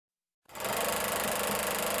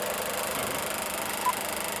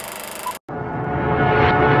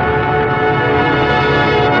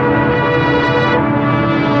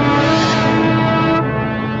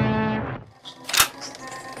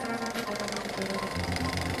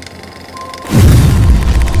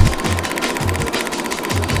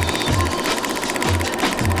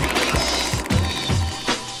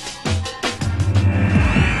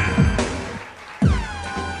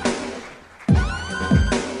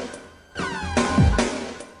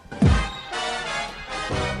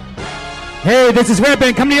Hey, this is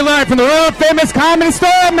Redban coming to you live from the world famous Comedy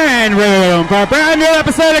Store Man Room for a brand new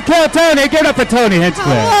episode of Kill Tony. Give it up for Tony Hinchcliffe.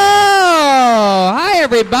 Hello! Hi,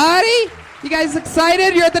 everybody. You guys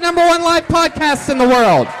excited? You're at the #1 live podcast in the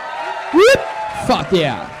world. Whoop! Fuck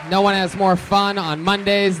yeah. No one has more fun on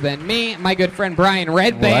Mondays than me. My good friend Brian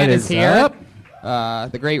Redban is here.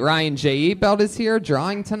 The great Ryan J.E. Belt is here,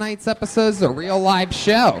 drawing tonight's episodes, a real live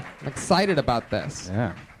show. I'm excited about this.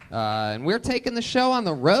 Yeah. And we're taking the show on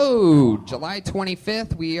the road. July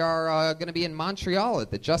 25th, we are going to be in Montreal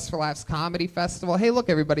at the Just for Laughs Comedy Festival. Hey, look,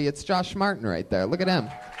 everybody, it's Josh Martin right there. Look at him,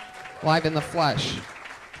 live in the flesh.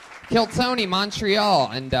 Kill Tony,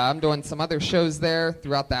 Montreal, and I'm doing some other shows there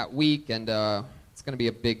throughout that week, and it's going to be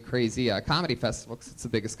a big, crazy comedy festival because it's the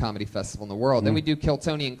biggest comedy festival in the world. Then we do Kill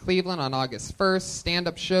Tony in Cleveland on August 1st,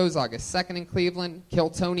 stand-up shows August 2nd in Cleveland, Kill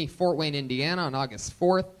Tony, Fort Wayne, Indiana on August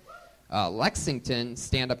 4th. Lexington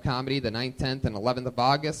stand-up comedy the 9th, 10th, and 11th of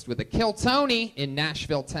August with a Kill Tony in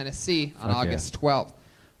Nashville, Tennessee on August 12th.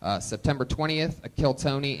 September 20th, a Kill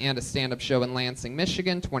Tony and a stand-up show in Lansing,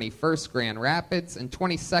 Michigan. 21st, Grand Rapids. And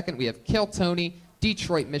 22nd, we have Kill Tony,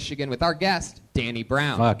 Detroit, Michigan with our guest, Danny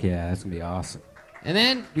Brown. Fuck yeah, that's going to be awesome. And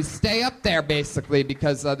then we stay up there, basically,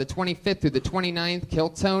 because the 25th through the 29th,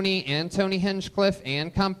 Kill Tony and Tony Hinchcliffe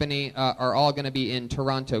and company are all going to be in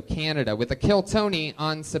Toronto, Canada, with a Kill Tony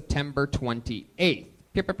on September 28th.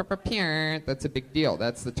 That's a big deal.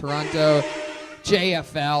 That's the Toronto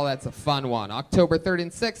JFL. That's a fun one. October 3rd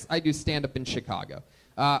and 6th, I do stand-up in Chicago.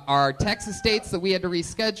 Our Texas dates that we had to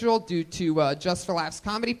reschedule due to Just for Laughs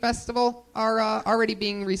Comedy Festival are already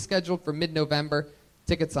being rescheduled for mid-November.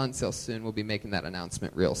 Tickets on sale soon. We'll be making that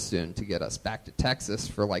announcement real soon to get us back to Texas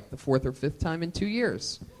for like the 4th or 5th time in 2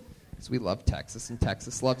 years. Because we love Texas and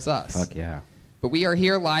Texas loves us. Fuck yeah. But we are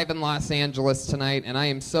here live in Los Angeles tonight, and I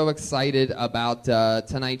am so excited about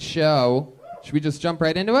tonight's show. Should we just jump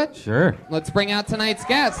right into it? Sure. Let's bring out tonight's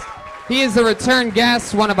guest. He is a return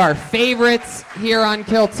guest, one of our favorites here on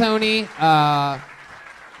Kill Tony.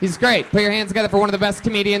 He's great. Put your hands together for one of the best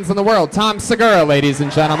comedians in the world, Tom Segura, ladies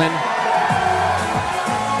and gentlemen.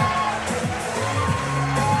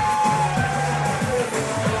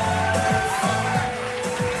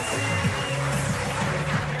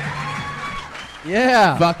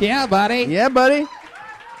 Yeah. Fuck yeah, buddy. Yeah, buddy.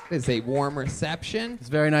 It's a warm reception. It's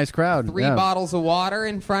a very nice crowd. 3 bottles of water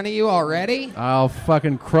in front of you already. I'll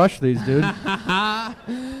fucking crush these, dude.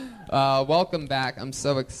 Welcome back. I'm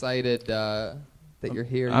so excited that you're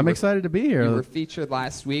here. I'm excited to be here. You were featured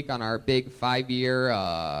last week on our big 5-year.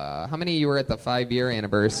 How many of you were at the 5-year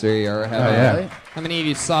anniversary? Or how many of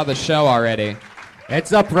you saw the show already?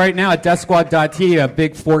 It's up right now at DeathSquad.tv, a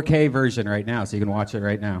big 4K version right now, so you can watch it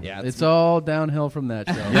right now. Yeah, it's all downhill from that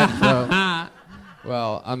show.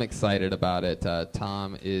 Well, I'm excited about it.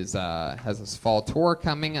 Tom has his fall tour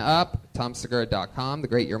coming up. TomSegura.com, the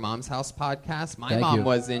Great Your Mom's House podcast. My mom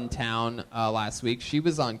was in town last week. She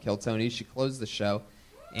was on Kill Tony. She closed the show,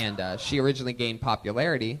 and she originally gained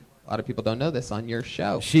popularity. A lot of people don't know this on your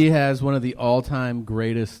show. She has one of the all-time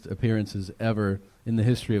greatest appearances ever in the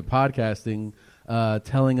history of podcasting,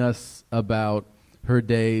 telling us about her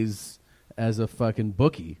days as a fucking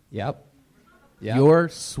bookie. Yep. Your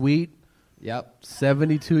sweet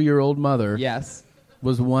 72-year-old mother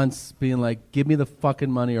was once being like, give me the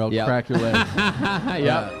fucking money or I'll crack your leg.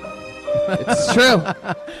 It's true.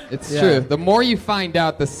 It's true. The more you find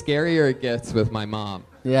out, the scarier it gets with my mom.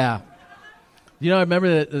 Yeah. You know, I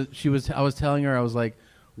remember that I was telling her, I was like,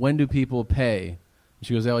 when do people pay?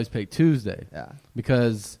 She goes, they always pay Tuesday. Yeah.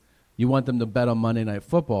 Because you want them to bet on Monday Night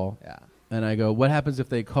Football. Yeah. And I go, what happens if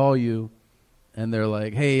they call you and they're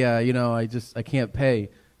like, hey, I can't pay.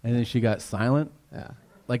 And then she got silent. Yeah.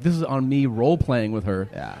 Like, this is on me role-playing with her.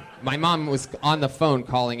 Yeah. My mom was on the phone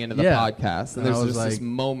calling into the podcast, and there's just like, this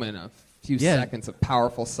moment of a few seconds of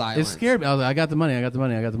powerful silence. It scared me. I was like, I got the money,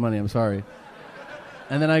 I'm sorry.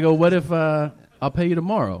 And then I go, what if I'll pay you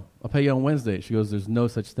tomorrow? I'll pay you on Wednesday. She goes, there's no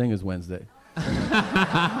such thing as Wednesday.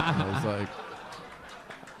 I was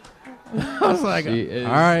like,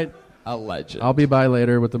 all right. A legend. I'll be by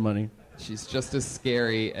later with the money. She's just as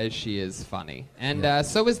scary as she is funny. And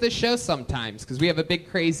so is this show sometimes, because we have a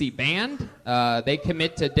big, crazy band. They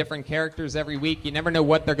commit to different characters every week. You never know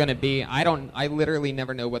what they're going to be. I literally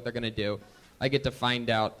never know what they're going to do. I get to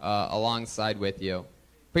find out alongside with you.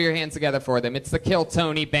 Put your hands together for them. It's the Kill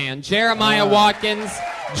Tony Band. Jeremiah Watkins,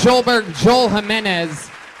 Joel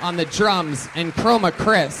Jimenez on the drums, and Chroma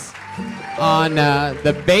Chris on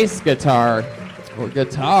the bass guitar. Or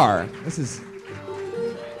guitar. This is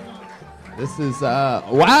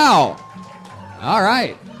wow. All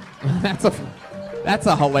right. That's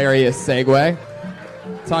a hilarious segue.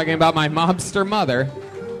 Talking about my mobster mother.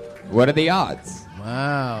 What are the odds?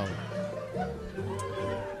 Wow.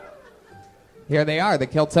 Here they are, the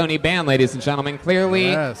Kiltony Band, ladies and gentlemen.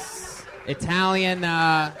 Clearly Italian,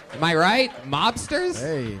 am I right? Mobsters?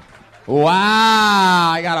 Hey.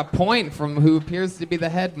 Wow, I got a point from who appears to be the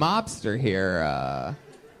head mobster here.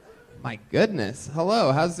 My goodness.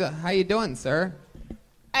 Hello, how you doing, sir?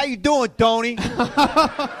 How you doing, Tony?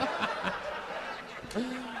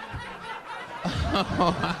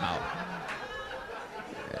 Oh, wow.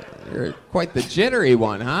 You're quite the jittery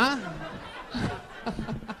one, huh?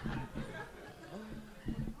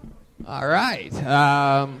 All right.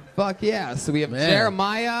 Fuck yeah. So we have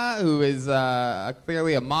Jeremiah, who is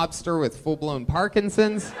clearly a mobster with full-blown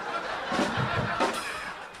Parkinson's.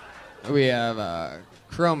 We have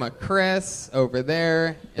Chroma Chris over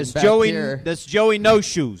there. That's Joey No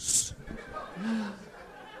Shoes.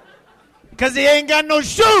 Because he ain't got no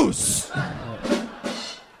shoes.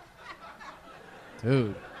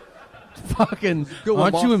 Dude. Fucking,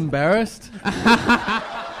 aren't you embarrassed?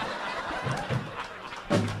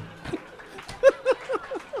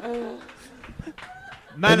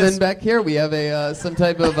 And then back here we have some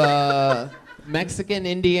type of Mexican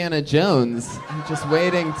Indiana Jones, just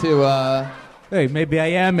waiting to. Hey, maybe I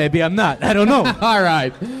am, maybe I'm not. I don't know. All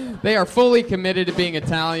right, they are fully committed to being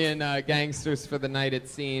Italian gangsters for the night, it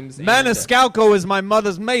seems. Maniscalco is my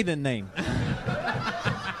mother's maiden name.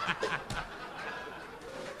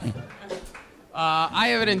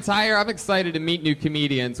 I'm excited to meet new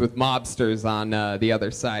comedians with mobsters on the other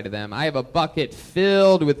side of them. I have a bucket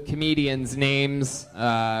filled with comedians' names.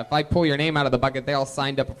 If I pull your name out of the bucket, they all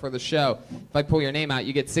signed up before the show. If I pull your name out,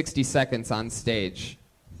 you get 60 seconds on stage.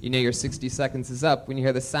 You know your 60 seconds is up when you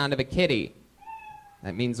hear the sound of a kitty.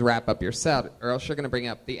 That means wrap up your set, or else you're going to bring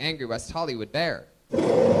up the angry West Hollywood Bear. And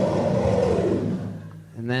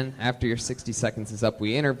then after your 60 seconds is up,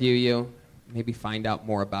 we interview you. Maybe find out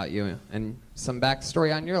more about you and some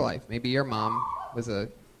backstory on your life. Maybe your mom was a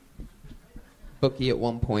bookie at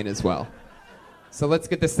one point as well. So let's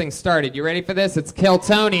get this thing started. You ready for this? It's Kill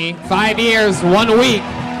Tony. 5 years, 1 week.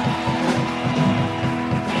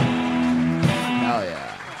 Hell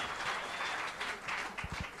yeah.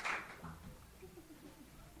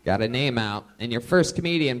 Got a name out. And your first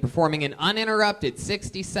comedian performing an uninterrupted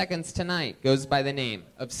 60 seconds tonight goes by the name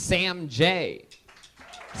of Sam J.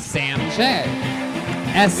 Sam J.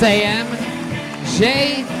 S-A-M-J-A-E.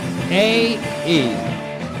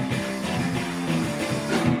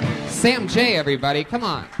 Sam J, everybody, come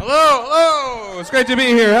on. Hello. It's great to be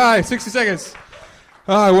here. Hi, 60 seconds.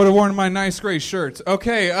 I would have worn my nice gray shirt.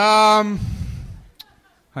 Okay, how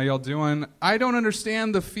y'all doing? I don't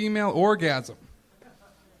understand the female orgasm.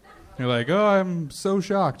 You're like, oh, I'm so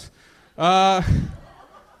shocked.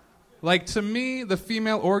 Like, to me, the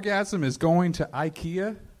female orgasm is going to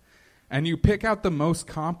IKEA, and you pick out the most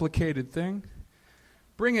complicated thing,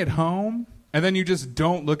 bring it home, and then you just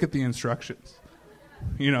don't look at the instructions.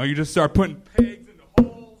 You know, you just start putting pegs into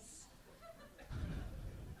holes.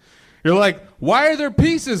 You're like, why are there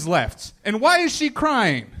pieces left? And why is she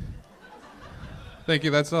crying? Thank you,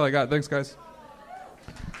 that's all I got. Thanks, guys.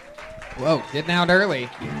 Whoa, getting out early.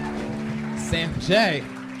 Sam J.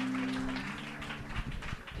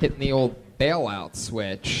 Hitting the old bailout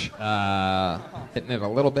switch. Hitting it a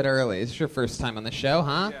little bit early. Is this your first time on the show,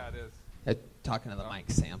 huh? Yeah, it is. Talking to the mic,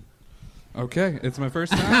 Sam. Okay, it's my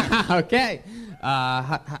first time. Okay.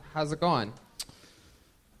 How's it going?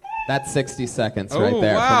 That's 60 seconds right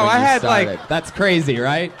there. Wow, I had started. That's crazy,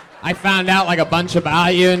 right? I found out like a bunch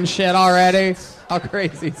about you and shit already. How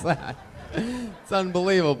crazy is that? It's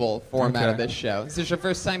unbelievable format of this show. Is this your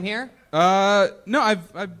first time here? No,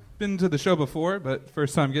 I've been to the show before, but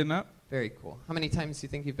first time getting up. Very cool. How many times do you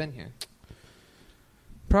think you've been here?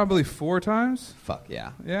 Probably 4 times. Fuck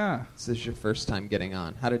yeah. Yeah. This is your first time getting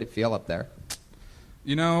on. How did it feel up there?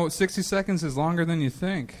 You know, 60 seconds is longer than you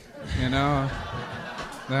think. You know,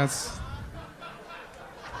 that's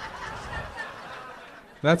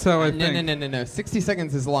how I think. No. 60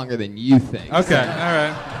 seconds is longer than you think. Okay, all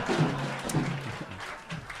right.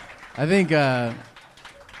 I think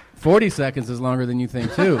 40 seconds is longer than you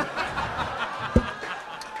think, too.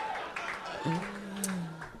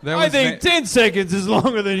 I think 10 seconds is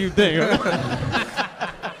longer than you think.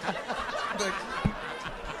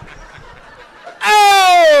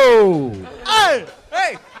 Oh!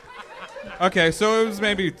 Hey! Okay, so it was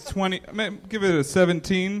maybe 20, give it a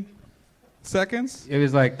 17 seconds. It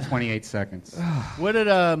was like 28 seconds. What did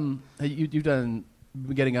you done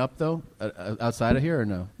getting up though outside of here or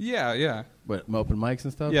no? Yeah. What, open mics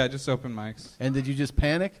and stuff? Yeah, just open mics. And did you just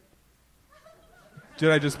panic? Did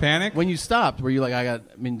I just panic? When you stopped, were you like,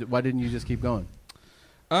 why didn't you just keep going?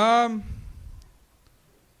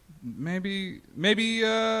 maybe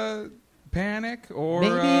panic or.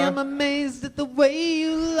 Maybe I'm amazed at the way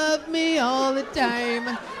you love me all the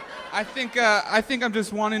time. I think I'm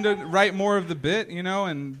just wanting to write more of the bit,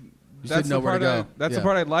 and. That's the part. That's the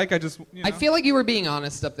part I'd like. I feel like you were being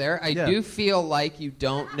honest up there. I do feel like you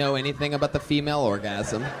don't know anything about the female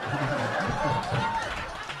orgasm.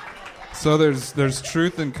 So there's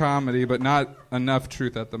truth in comedy, but not enough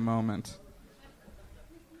truth at the moment.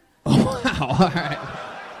 Oh, wow! All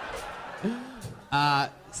right.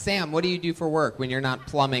 Sam, what do you do for work when you're not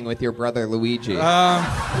plumbing with your brother Luigi?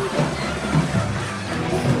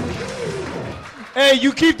 Hey,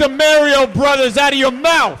 you keep the Mario brothers out of your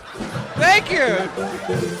mouth. Thank you.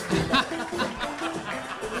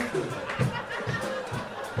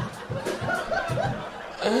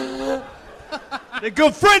 They're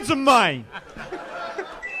good friends of mine.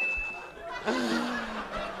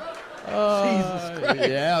 Jesus Christ.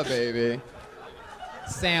 Yeah, baby.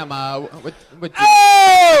 Sam, what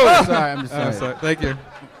Oh! Sorry, I'm just sorry. Thank you.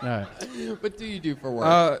 All right. what do you do for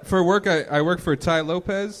work? For work, I work for Ty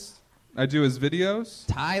Lopez. I do his videos.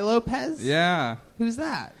 Ty Lopez? Yeah. Who's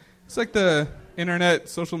that? It's like the internet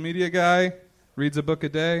social media guy. Reads a book a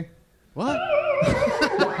day. What?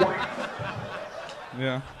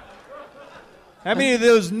 Yeah. How many of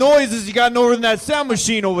those noises you got over in that sound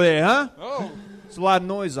machine over there, huh? Oh. It's a lot of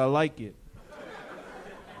noise. I like it.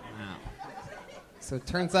 Wow. So it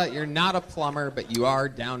turns out you're not a plumber, but you are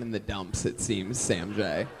down in the dumps, it seems, Sam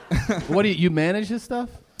J. What do you manage his stuff?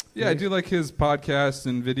 Yeah, I do like his podcasts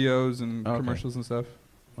and videos and commercials and stuff.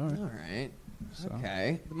 All right.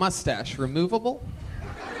 Okay. The mustache removable?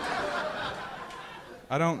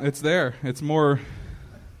 I don't. It's there. It's more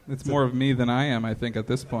of me than I am, I think, at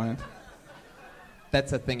this point.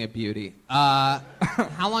 That's a thing of beauty. How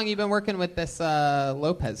long you been working with this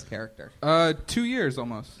Lopez character? 2 years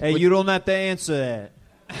almost. Hey, you don't have to answer that.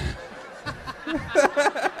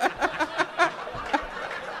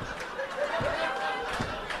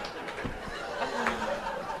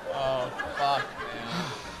 Oh, fuck, man.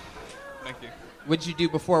 Thank you. What'd you do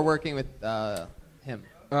before working with him?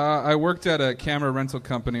 I worked at a camera rental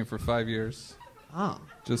company for 5 years. Oh.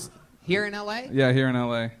 Just here in L.A.? Yeah, here in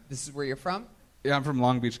L.A. This is where you're from? Yeah, I'm from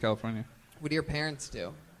Long Beach, California. What do your parents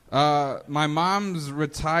do? My mom's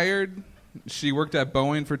retired. She worked at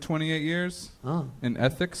Boeing for 28 years in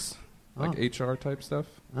ethics, like HR type stuff.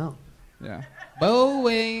 Oh. Yeah.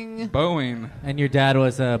 Boeing. And your dad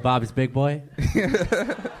was Bob's Big Boy?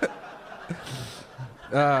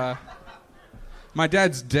 My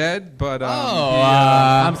dad's dead, but...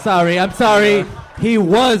 I'm sorry. He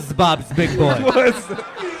was Bob's Big Boy. He was.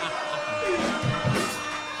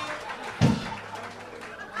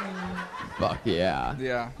 Fuck yeah.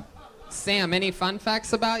 Yeah. Sam, any fun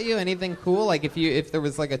facts about you? Anything cool? Like if there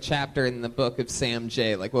was like a chapter in the book of Sam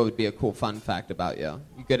J, like what would be a cool fun fact about you?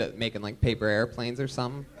 You good at making like paper airplanes or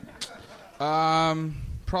something?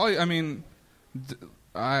 Probably, I mean,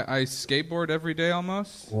 I skateboard every day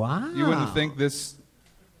almost. Wow. You wouldn't think this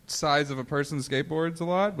size of a person skateboards a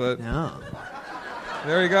lot, but no.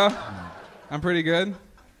 There you go. I'm pretty good.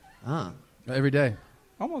 Every day.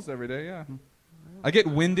 Almost every day, yeah. I get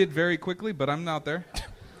winded very quickly, but I'm out there.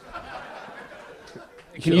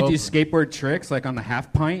 Can you do skateboard tricks like on the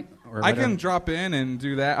half pint? Or I can drop in and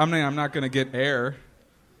do that. I'm not going to get air.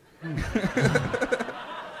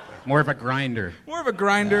 More of a grinder. More of a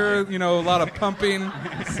grinder, a lot of pumping.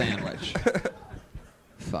 Sandwich.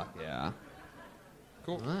 Fuck yeah.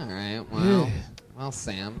 Cool. All right, well,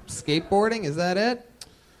 Sam, skateboarding, is that it?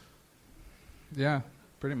 Yeah,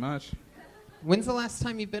 pretty much. When's the last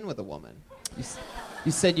time you've been with a woman?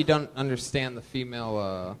 You said you don't understand the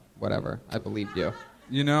female, whatever. I believed you.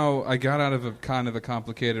 I got out of a kind of a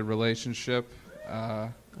complicated relationship.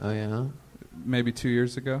 Oh, yeah? Maybe 2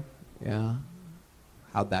 years ago. Yeah.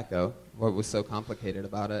 How'd that go? What was so complicated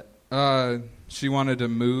about it? She wanted to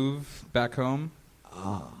move back home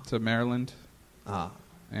to Maryland.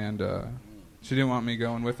 And she didn't want me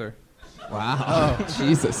going with her. Wow. Oh,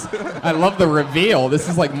 Jesus. I love the reveal. This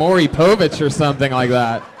is like Maury Povich or something like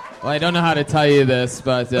that. Well, I don't know how to tell you this,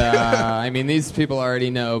 but, I mean, these people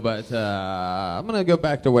already know, but I'm going to go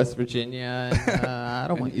back to West Virginia, and I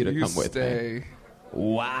don't want you to come with me.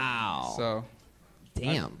 Wow. So.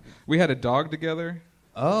 Damn. We had a dog together.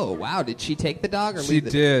 Oh, wow. Did she take the dog? Or she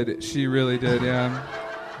did. She really did, yeah.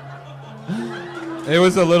 It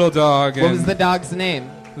was a little dog. What was the dog's name?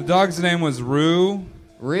 The dog's name was Rue.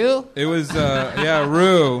 Rue? It was,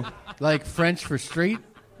 Rue. Like French for street?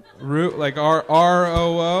 Rue, like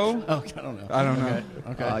R-O-O? Oh, I don't know. I don't know.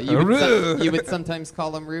 Okay. You would sometimes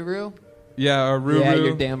call him Ruru? Yeah, or Ruru. Yeah,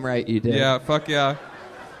 you're damn right you did. Yeah, fuck yeah.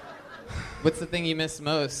 What's the thing you miss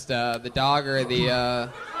most? The dog or the...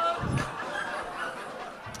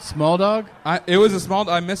 Small dog? It was a small...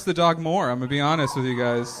 I missed the dog more, I'm going to be honest with you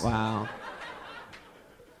guys. Wow.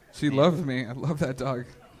 She loved me. I love that dog.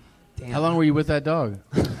 Damn. How long were you with that dog?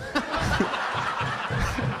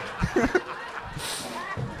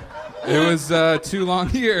 It was 2 long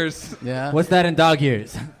years. Yeah. What's that in dog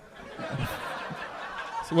years?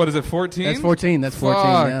 So what is it, 14? That's 14. That's 14,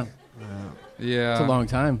 Fuck. yeah. Yeah. It's a long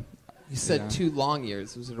time. You said 2 long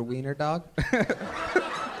years. Was it a wiener dog?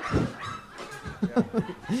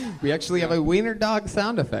 We actually have a wiener dog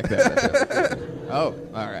sound effect there. Oh,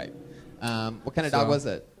 all right. What kind of dog was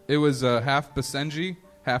it? It was half Basenji,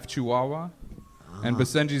 half Chihuahua. And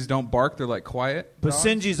Basenjis don't bark, they're like quiet.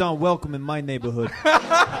 Basenji's aren't welcome in my neighborhood.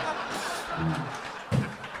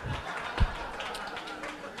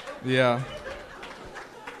 Yeah.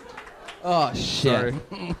 Oh, shit. Sorry.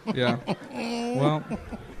 Yeah. Well.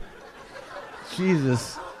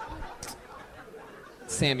 Jesus.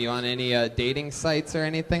 Sam, you on any dating sites or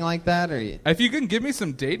anything like that? Or If you can give me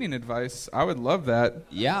some dating advice, I would love that.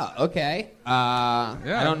 Yeah, okay. I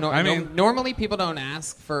don't know. Normally people don't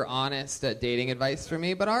ask for honest dating advice from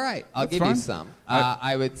me, but all right, I'll give you some.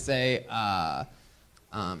 I would say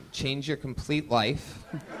change your complete life.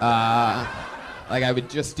 Like I would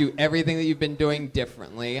just do everything that you've been doing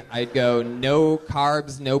differently. I'd go no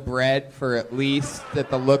carbs, no bread for at least, at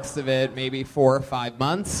the looks of it, maybe 4 or 5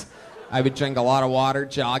 months. I would drink a lot of water,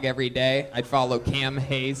 jog every day. I'd follow Cam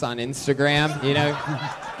Hayes on Instagram, you know,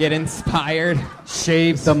 get inspired.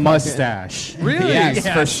 Shave the mustache. Really? Yes,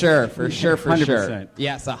 for sure. 100%.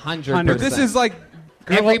 Yes, 100%. But this is like...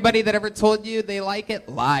 Everybody that ever told you they like it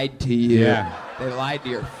lied to you. Yeah. They lied to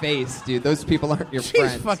your face, dude. Those people aren't your She's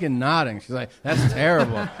friends. fucking nodding. She's like, that's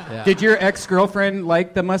terrible. Yeah. Did your ex-girlfriend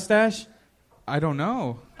like the mustache? I don't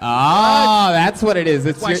know. Oh, that's what it is.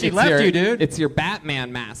 It's why she left you, dude. It's your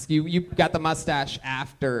Batman mask. You got the mustache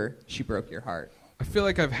after she broke your heart. I feel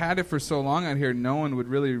like I've had it for so long out here, no one would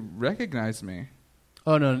really recognize me.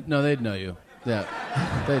 Oh, no, they'd know you. Yeah,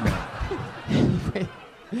 they'd know.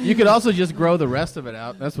 You could also just grow the rest of it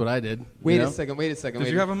out. That's what I did. Wait know? a second. Did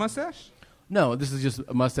you have a mustache? No, this is just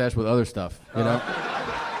a mustache with other stuff, you know?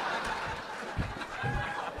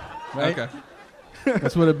 Right? Okay.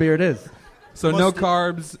 That's what a beard is. So no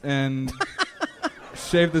carbs and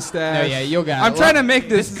shave the stash. No, yeah, you'll get it. I'm trying to make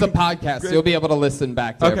this... This is a podcast. You'll be able to listen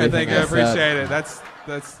back to Okay, everything thank you. I I said. appreciate it.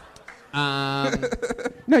 That's...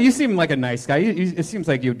 No, you seem like a nice guy. It seems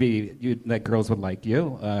like that girls would like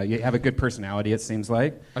you. You have a good personality, it seems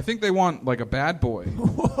like. I think they want like a bad boy.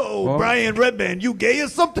 Whoa, Brian Redban, you gay or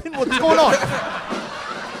something? What's going on?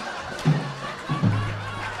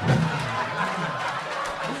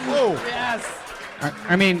 Whoa. Yes.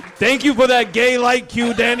 I mean, Thank you for that gay light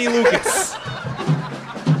cue, Danny Lucas.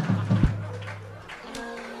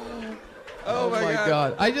 Oh my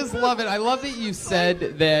God. I just love it. I love that you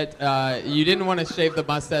said that you didn't want to shave the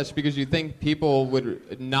mustache because you think people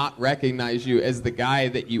would not recognize you as the guy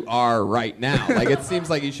that you are right now. Like, it seems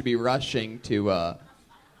like you should be rushing to...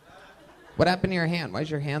 What happened to your hand? Why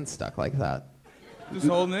is your hand stuck like that? Just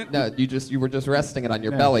holding it? No, you were just resting it on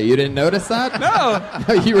your belly. You didn't notice that? No.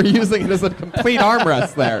 No, you were using it as a complete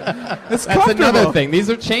armrest there. That's another thing. These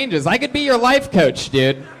are changes. I could be your life coach,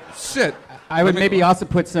 dude. Shit. I would maybe also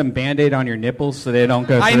put some Band-Aid on your nipples so they don't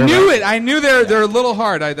go through. I knew it. I knew they're a little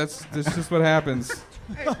hard. That's just what happens.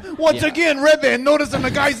 Once again, Redban noticing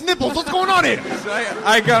the guy's nipples. What's going on here?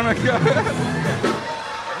 I got my...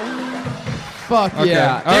 Fuck Okay.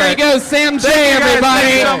 yeah. All There right. he goes, Sam J, Thank you guys. everybody.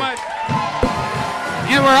 Thank you so much.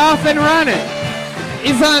 And we're off and running.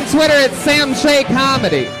 He's on Twitter at Sam J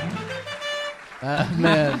Comedy.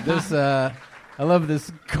 Man, this I love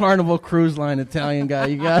this Carnival Cruise Line Italian guy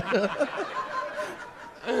you got.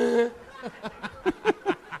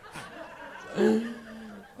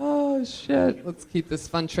 Oh, shit. Let's keep this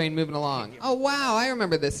fun train moving along. Oh, wow. I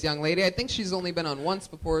remember this young lady. I think she's only been on once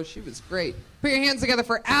before. She was great. Put your hands together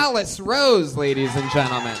for Alice Rose, ladies and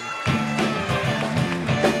gentlemen.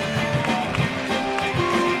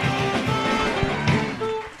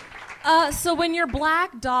 So when you're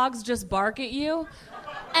black, dogs just bark at you.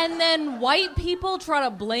 And then white people try to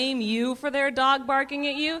blame you for their dog barking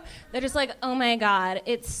at you. They're just like, oh my God,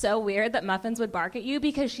 it's so weird that Muffins would bark at you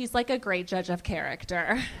because she's like a great judge of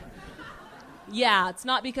character. Yeah, it's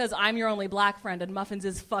not because I'm your only black friend and Muffins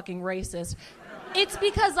is fucking racist. It's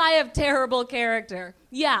because I have terrible character.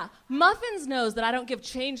 Yeah, Muffins knows that I don't give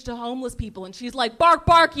change to homeless people and she's like, bark,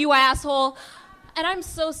 bark, you asshole. And I'm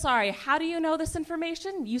so sorry. How do you know this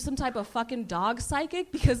information? You some type of fucking dog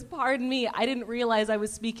psychic? Because, pardon me, I didn't realize I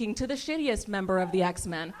was speaking to the shittiest member of the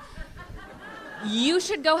X-Men. You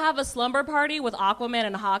should go have a slumber party with Aquaman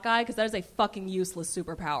and Hawkeye, because that is a fucking useless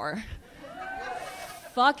superpower.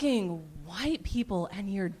 Fucking white people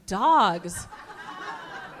and your dogs.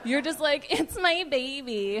 You're just like, it's my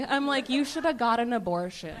baby. I'm like, you should have got an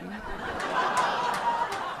abortion.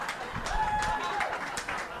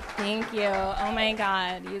 Thank you. Oh my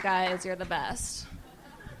God, you guys, you're the best.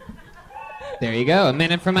 There you go. A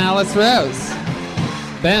minute from Alice Rose.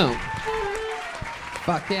 Boom.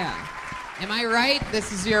 Fuck yeah. Am I right?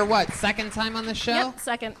 This is your, what, second time on the show? Yep,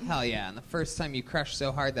 second. Hell yeah. And the first time you crushed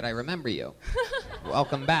so hard that I remember you.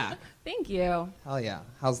 Welcome back. Thank you. Hell yeah.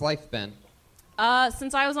 How's life been?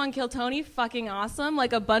 Since I was on Kill Tony, fucking awesome.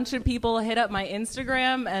 Like, a bunch of people hit up my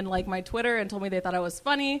Instagram and, like, my Twitter and told me they thought I was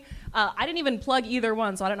funny. I didn't even plug either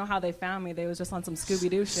one, so I don't know how they found me. They was just on some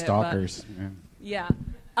Scooby-Doo shit. Stalkers. Yeah.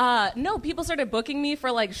 No, people started booking me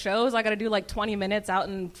for, like, shows. I got to do, like, 20 minutes out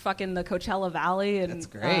in fucking the Coachella Valley. And, that's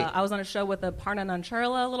great. I was on a show with Aparna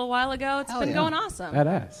Nancherla a little while ago. It's been going awesome.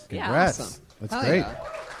 Badass. Yeah. Congrats. Awesome. That's Hell great.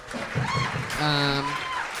 Yeah.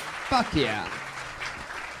 Fuck yeah.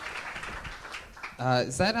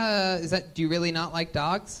 Is that, do you really not like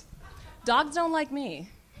dogs? Dogs don't like me.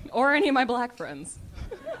 Or any of my black friends.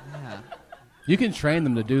 Yeah. You can train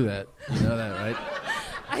them to do that. You know that, right?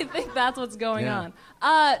 I think that's what's going on.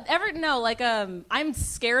 I'm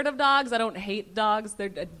scared of dogs. I don't hate dogs.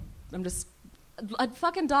 I'm just... A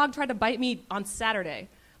fucking dog tried to bite me on Saturday.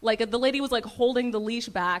 Like, the lady was, like, holding the leash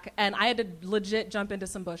back, and I had to legit jump into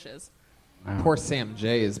some bushes. Wow. Poor Sam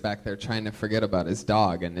J is back there trying to forget about his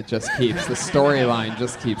dog, and it just keeps, the storyline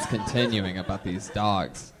just keeps continuing about these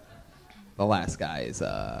dogs. The last guy's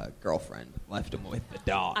girlfriend left him with the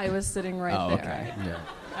dog. I was sitting right there. Okay. Yeah.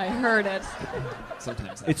 I heard it.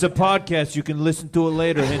 Sometimes It's a podcast. You can listen to it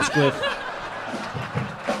later, Hinchcliffe.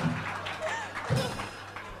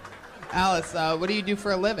 Alice, what do you do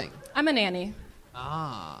for a living? I'm a nanny.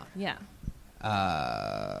 Ah. Yeah.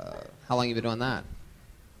 How long have you been doing that?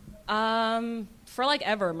 For like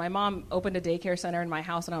ever. My mom opened a daycare center in my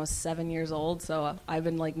house when I was 7 years old, so I've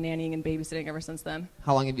been like nannying and babysitting ever since then.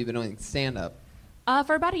 How long have you been doing stand-up?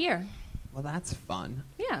 For about a year. Well, that's fun.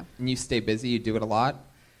 Yeah. And you stay busy? You do it a lot?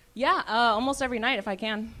 Yeah, almost every night if I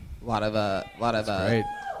can. A lot of Great.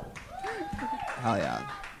 Hell yeah.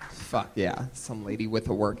 Fuck yeah. Some lady with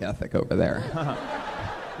a work ethic over there.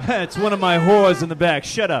 It's one of my whores in the back.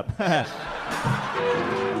 Shut up.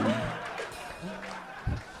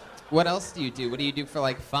 What else do you do? What do you do for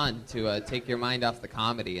like fun to take your mind off the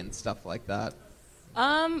comedy and stuff like that?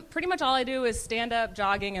 Pretty much all I do is stand up,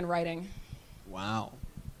 jogging, and writing. Wow.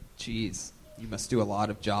 Jeez. You must do a lot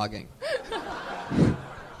of jogging.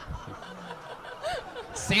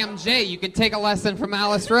 Sam J, you could take a lesson from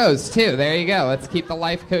Alice Rose, too. There you go. Let's keep the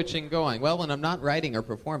life coaching going. Well, when I'm not writing or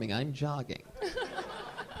performing, I'm jogging.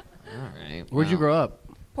 All right. Where'd you grow up?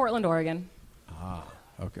 Portland, Oregon. Ah,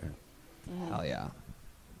 okay. Hell yeah.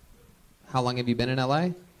 How long have you been in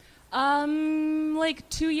L.A.? Like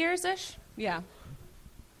 2 years-ish. Yeah.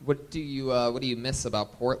 What do you miss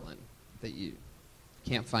about Portland that you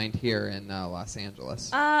can't find here in Los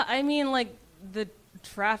Angeles? I mean, like, the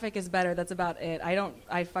traffic is better. That's about it.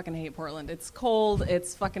 I fucking hate Portland. It's cold.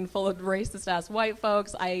 It's fucking full of racist-ass white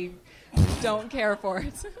folks. I don't care for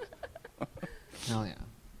it. Hell yeah.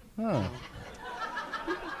 Oh.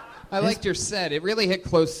 I liked your set. It really hit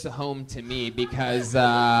close to home to me because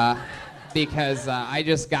I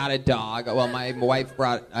just got a dog. Well, my wife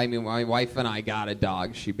and I got a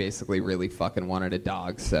dog. She basically really fucking wanted a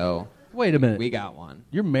dog, so Wait a minute. we got one.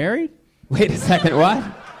 You're married? Wait a second, what?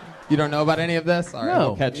 You don't know about any of this? All right, No.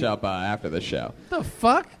 we'll catch up after the show. The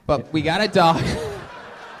fuck? But we got a dog.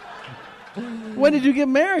 When did you get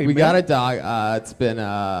married? We man? got a dog. It's been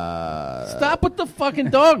Stop with the fucking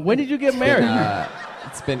dog. When did you get married?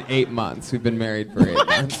 It's been 8 months. We've been married for 8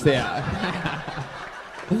 months. Yeah.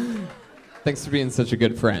 Thanks for being such a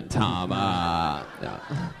good friend, Tom. Yeah.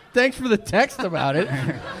 Thanks for the text about it.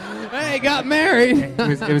 Hey, got married.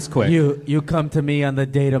 It was quick. You come to me on the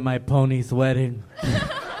date of my pony's wedding.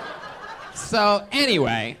 So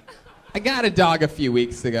anyway, I got a dog a few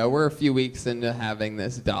weeks ago. We're a few weeks into having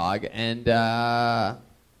this dog, and at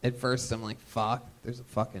first I'm like, fuck, there's a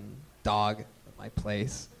fucking dog at my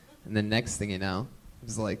place. And then next thing you know, it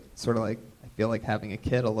was like, sort of like, I feel like having a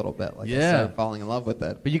kid a little bit. Like I started falling in love with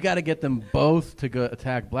it. But you got to get them both to go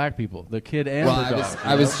attack black people, the kid and the dog.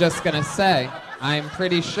 I was just going to say, I'm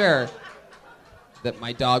pretty sure that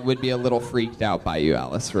my dog would be a little freaked out by you,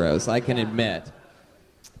 Alice Rose. I can admit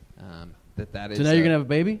that is... So now you're going to have a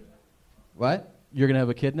baby? What? You're going to have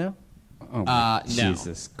a kid now? Oh my No.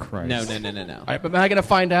 Jesus Christ. No. All right, but am I going to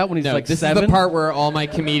find out when he's No, like this 7? is the part where all my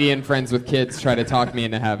comedian friends with kids try to talk me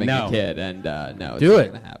into having No. a kid, and no. It's Do not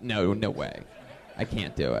it. gonna happen. No way. I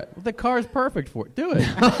can't do it. The car's perfect for it. Do it.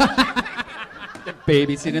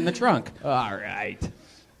 Baby seat in the trunk. All right.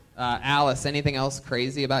 Alice, anything else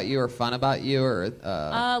crazy about you or fun about you? Or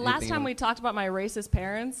Last time we talked about my racist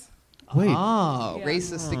parents. Wait. Oh, Yeah.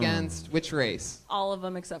 racist against which race? All of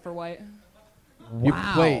them except for white.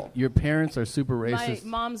 Wow. Wait, your parents are super My racist?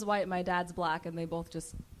 mom's white, my dad's black, and they both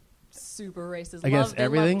just super racist. Against they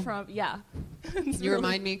everything? Love Trump. Yeah. Can you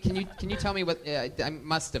remind me? Can you tell me what? I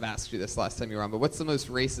must have asked you this last time you were on, but what's the most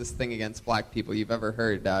racist thing against black people you've ever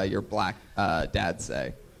heard your black dad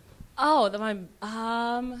say? Oh,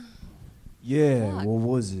 Yeah, Fuck. what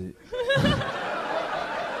was it?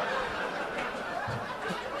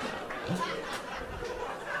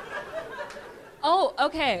 Oh,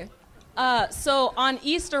 okay. So on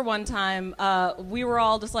Easter one time, we were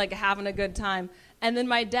all just like having a good time, and then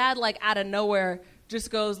my dad, like out of nowhere,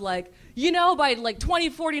 just goes like, by like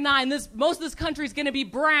 2049, most of this country's gonna be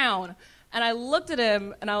brown. And I looked at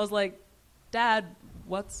him and I was like, Dad,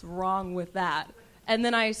 what's wrong with that? And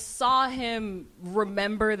then I saw him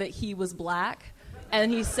remember that he was black, and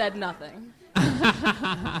he said nothing.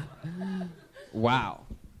 Wow.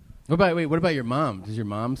 What about your mom? Does your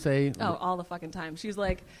mom say? Oh, all the fucking time. She's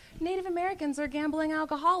like, Native Americans are gambling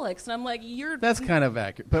alcoholics. And I'm like, That's kind of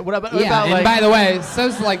accurate. But what about And like, by the way,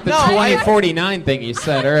 so's like the 2049 thing you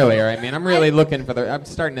said earlier. I mean, I'm really looking for I'm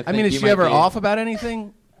starting to think is you she might ever be- off about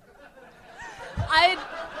anything?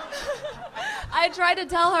 I tried to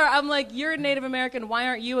tell her, I'm like, you're a Native American, why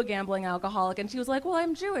aren't you a gambling alcoholic? And she was like, well,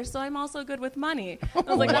 I'm Jewish, so I'm also good with money. I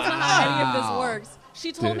was like, that's not how any of this works.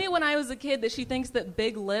 She told me when I was a kid that she thinks that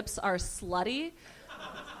big lips are slutty,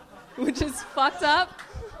 which is fucked up.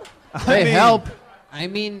 They help. I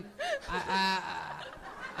mean,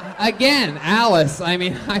 again, Alice. I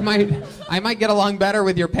mean, I might get along better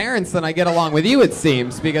with your parents than I get along with you. It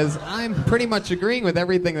seems because I'm pretty much agreeing with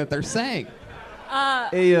everything that they're saying.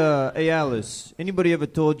 Hey, Alice. Anybody ever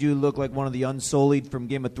told you look like one of the Unsullied from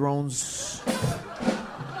Game of Thrones?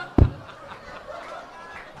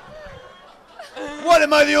 What,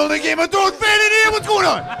 am I the only Game of Thrones fan in here? What's going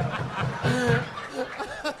on?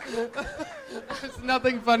 There's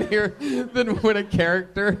nothing funnier than when a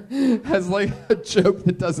character has like a joke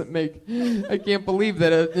that doesn't make. I can't believe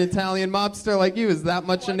that an Italian mobster like you is that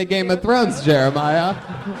much into Game of Thrones, Jeremiah.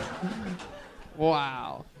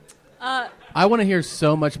 Wow. I want to hear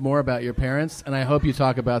so much more about your parents, and I hope you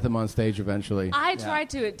talk about them on stage eventually. I try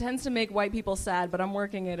to. It tends to make white people sad, but I'm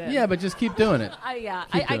working it in. Yeah, but just keep doing it. I doing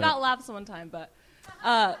got it. laughs one time, but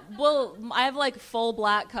well, I have like full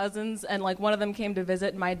black cousins, and like one of them came to visit.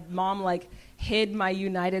 And my mom like hid my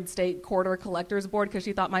United States quarter collector's board because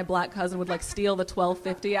she thought my black cousin would like steal the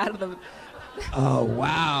 $12.50 out of the. Oh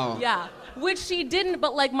wow. Yeah, which she didn't,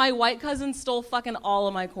 but like my white cousin stole fucking all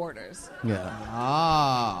of my quarters. Yeah.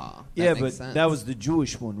 Ah. Yeah, makes but sense. that was the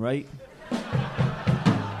Jewish one, right?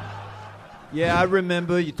 Yeah, I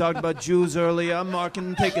remember you talked about Jews earlier. I'm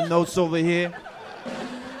marking, taking notes over here.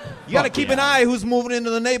 You gotta keep an eye who's moving into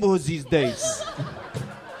the neighborhoods these days.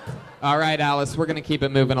 All right, Alice, we're going to keep it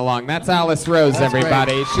moving along. That's Alice Rose,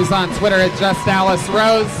 everybody. She's on Twitter at Just Alice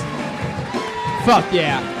Rose. Fuck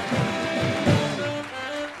yeah.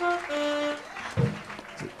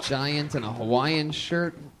 It's a giant in a Hawaiian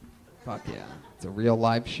shirt. Fuck yeah. It's a real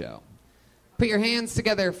live show. Put your hands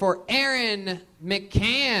together for Aaron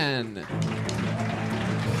McCann.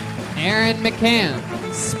 Aaron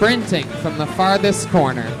McCann, sprinting from the farthest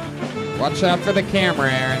corner. Watch out for the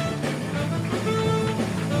camera, Aaron.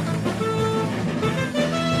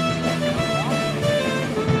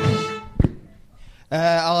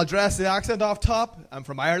 I'll address the accent off top. I'm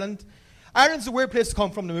from Ireland. Ireland's a weird place to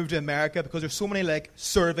come from to move to America because there's so many like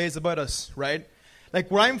surveys about us, right? Like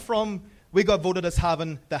where I'm from, we got voted as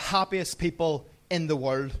having the happiest people in the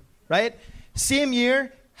world, right? Same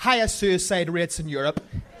year, highest suicide rates in Europe.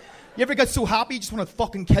 You ever get so happy you just want to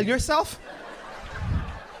fucking kill yourself?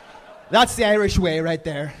 That's the Irish way right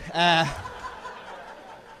there. I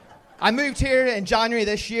moved here in January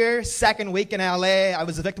this year, second week in LA. I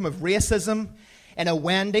was a victim of racism in a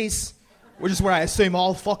Wendy's, which is where I assume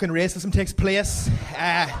all fucking racism takes place.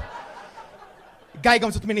 Guy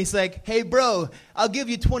comes up to me and he's like, hey bro, I'll give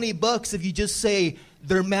you $20 if you just say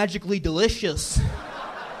they're magically delicious.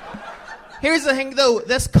 Here's the thing though,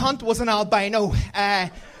 this cunt was an albino.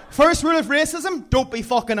 First rule of racism, don't be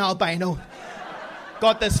fucking albino.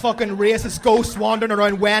 Got this fucking racist ghost wandering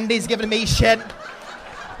around Wendy's giving me shit.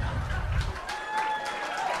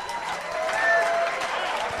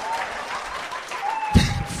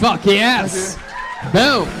 Fuck yes.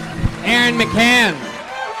 Boom. Aaron McCann.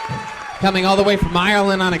 Coming all the way from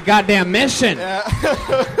Ireland on a goddamn mission. Yeah.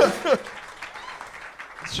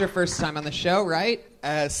 It's your first time on the show, right?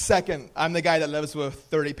 Second. I'm the guy that lives with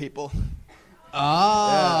 30 people.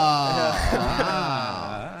 Oh.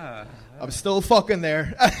 I'm still fucking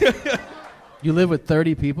there. You live with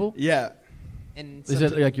 30 people? Yeah. And Is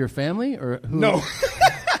it like your family or who? No.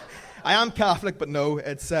 I am Catholic, but no.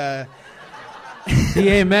 It's He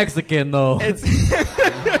ain't Mexican though.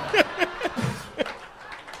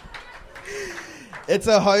 It's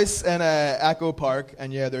a house in Echo Park,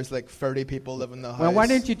 and yeah, there's like 30 people living in the house. Well, why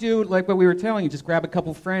didn't you do like what we were telling you? Just grab a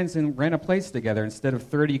couple friends and rent a place together. Instead of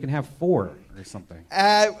 30, you can have 4 or something.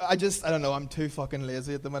 I don't know. I'm too fucking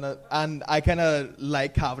lazy at the minute, and I kind of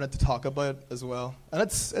like having it to talk about as well. And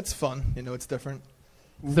it's fun, you know. It's different.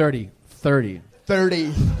 30.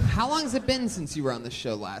 30. How long has it been since you were on the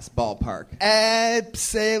show last, ballpark?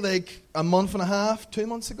 Say like a month and a half, 2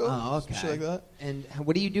 months ago. Oh, okay. Shit like that. And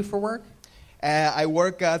what do you do for work? I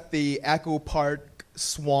work at the Echo Park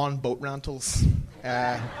Swan Boat Rentals.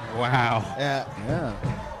 Wow. Yeah.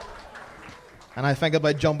 And I think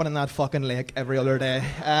about jumping in that fucking lake every other day.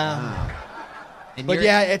 But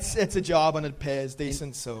yeah, it's a job and it pays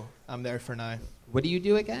decent, so I'm there for now. What do you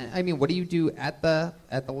do again? I mean, what do you do at the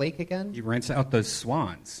lake again? You rent out those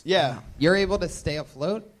swans. Yeah. You're able to stay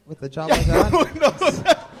afloat with a job like that? No.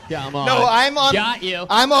 Come on. No, I'm on. Got you.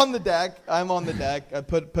 I'm on the deck. I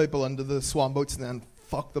put people into the swan boats and then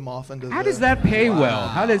fuck them off into. How does that pay well?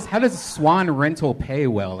 How does swan rental pay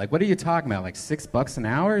well? Like, what are you talking about? Like $6 an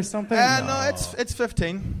hour or something? No, it's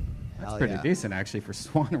 15. That's pretty decent actually for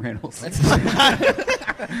swan rentals.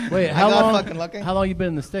 Wait, how long you been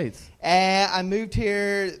in the States? I moved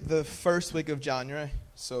here the first week of January,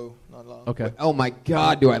 so not long. Okay. Oh my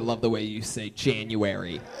God, do I love the way you say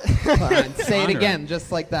January. Come on, say it again,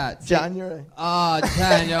 just like that. January. Oh,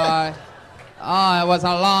 January. Oh, it was a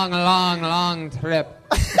long, long, long trip.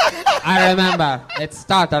 I remember. It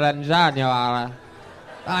started in January.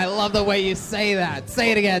 I love the way you say that.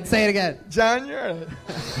 Say it again. January.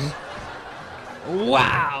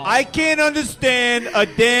 Wow. I can't understand a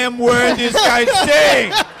damn word this guy's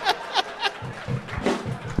saying.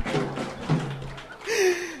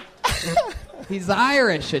 He's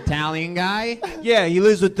Irish, Italian guy. Yeah, he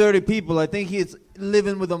lives with 30 people. I think he's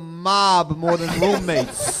living with a mob more than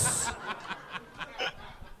roommates.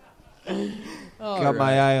 Got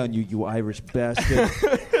my eye on you, you Irish bastard.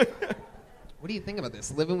 What do you think about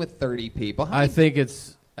this? Living with 30 people? I think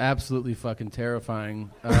it's absolutely fucking terrifying.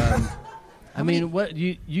 I mean, what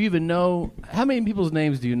you even know? How many people's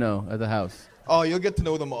names do you know at the house? Oh, you'll get to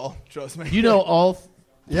know them all. Trust me. You know all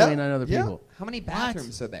 29 other people. How many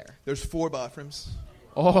bathrooms are there? There's 4 bathrooms.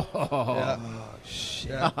 Oh, yeah.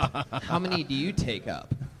 Shit. Yeah. How many do you take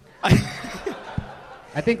up?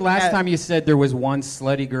 I think last time you said there was one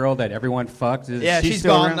slutty girl that everyone fucked. She's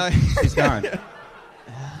gone now. She's gone.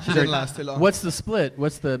 She didn't last too long. What's the split?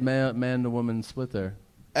 What's the man to woman split there?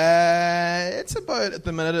 It's about, at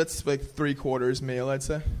the minute, it's like 3/4 male, I'd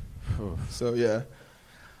say. So yeah,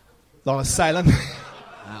 a lot of silent.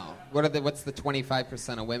 Wow. What's the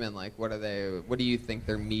 25% of women like? What do you think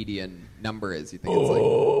their median number is? You think it's like?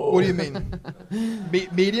 What do you mean?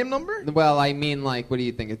 Medium number? Well, I mean, like, what do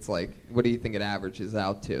you think it's like? What do you think it averages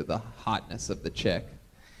out to? The hotness of the chick.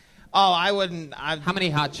 Oh, I wouldn't. How many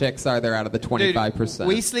hot chicks are there out of the 25%? Dude,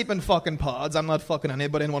 we sleep in fucking pods. I'm not fucking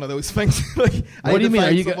anybody in one of those things. Like, what do you mean? Are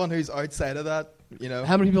you someone who's outside of that? You know.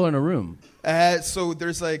 How many people are in a room? So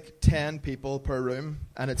there's like 10 people per room,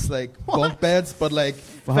 and it's like bunk beds, but like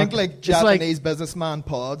think like Japanese businessman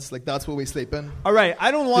pods. Like that's what we sleep in. All right,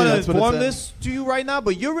 I don't want to inform this to you right now,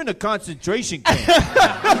 but you're in a concentration camp.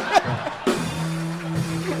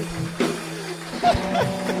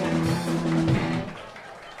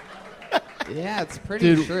 Yeah, it's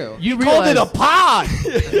pretty true. You called it a pod.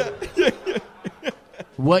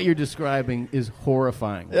 What you're describing is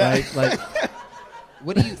horrifying, right? Like,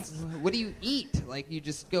 what do you eat? Like, you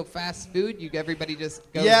just go fast food? Everybody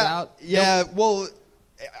just goes out? Yeah. Well,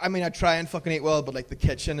 I mean, I try and fucking eat well, but like the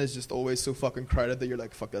kitchen is just always so fucking crowded that you're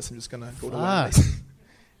like, fuck this, I'm just gonna go to one.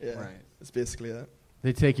 Yeah, right. That's basically it.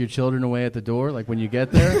 They take your children away at the door, like when you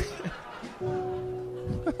get there.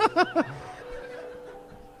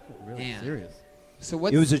 Really serious. So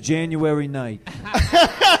It was a January night.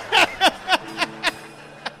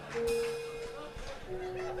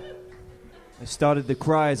 I started to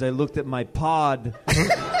cry as I looked at my pod.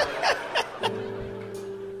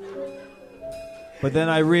 But then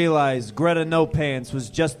I realized Greta No Pants was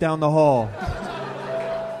just down the hall.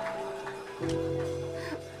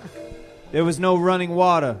 There was no running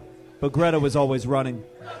water. but Greta was always running.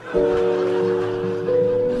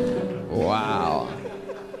 Wow.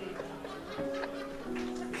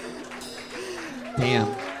 Damn.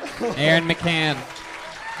 Aaron McCann.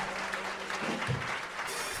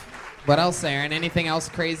 What else, Aaron? Anything else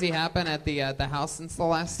crazy happen at the house since the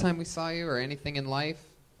last time we saw you, or anything in life?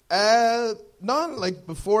 None. Like,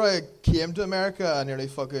 before I came to America, I nearly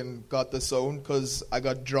fucking got disowned because I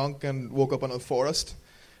got drunk and woke up in a forest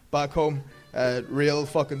back home. Real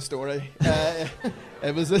fucking story.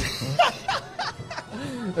 It was...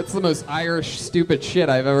 That's the most Irish stupid shit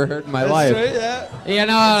I've ever heard in my life. That's right, yeah. You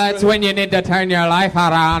know, that's when you need to turn your life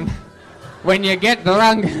around. When you get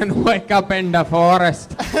drunk and wake up in the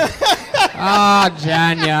forest. Oh,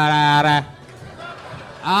 January.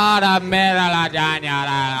 Oh, the middle of January.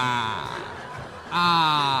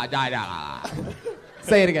 Ah, January.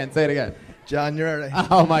 Say it again. January.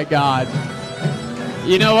 Oh, my God.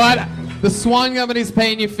 You know what? The Swan Company's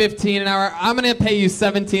paying you $15 an hour. I'm going to pay you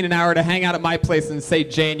 $17 an hour to hang out at my place and say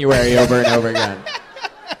January over and over again.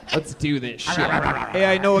 Let's do this shit. Hey,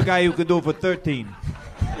 I know a guy who could do it for 13.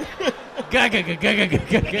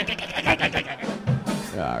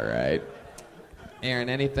 All right. Aaron,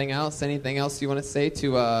 anything else? Anything else you want to say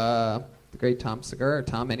to the great Tom Segura? Or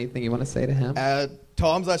Tom, anything you want to say to him?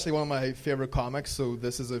 Tom's actually one of my favorite comics, so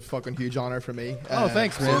this is a fucking huge honor for me. Oh,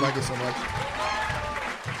 thanks, man. So thank you so much.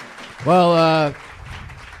 Well,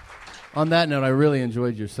 on that note, I really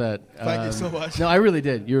enjoyed your set. Thank you so much. No, I really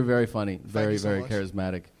did. You were very funny. Very, so very much.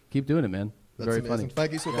 charismatic. Keep doing it, man. That's very amazing. funny.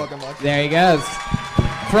 Thank you so fucking much. There he goes.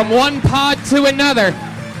 From one pod to another,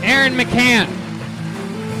 Aaron McCann.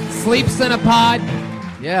 Sleeps in a pod.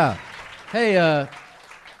 Yeah. Hey, I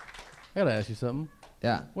gotta ask you something.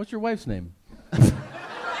 Yeah. What's your wife's name?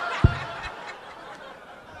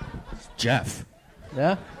 Jeff.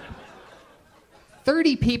 Yeah?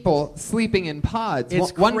 30 people sleeping in pods.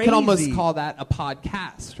 It's One could almost crazy. call that a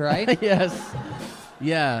podcast, right? Yes.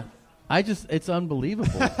 Yeah. It's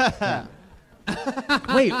unbelievable. Yeah.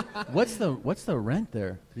 Wait, what's the rent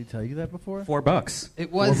there? Did he tell you that before? $4.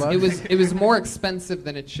 It was $4? it was more expensive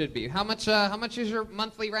than it should be. How much is your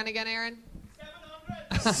monthly rent again, Aaron?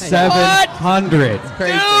 700.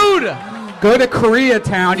 Crazy. Dude! Go to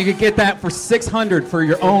Koreatown. You could get that for $600 for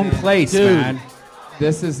your own place, Dude. man.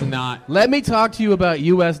 This is not. Let me talk to you about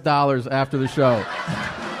U.S. dollars after the show.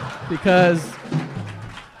 Because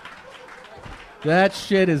that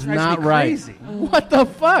shit is Drives not me right. crazy. What the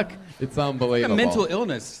fuck? It's Like unbelievable. a mental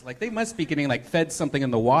illness. Like, they must be getting, like, fed something in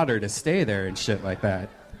the water to stay there and shit like that.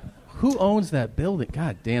 Who owns that building?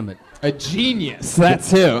 God damn it. A genius. That's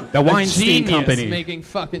who. The Weinstein A genius Company. making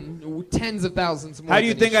fucking tens of thousands more. How do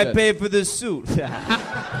you than think he I should. paid for this suit? Is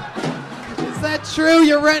that true?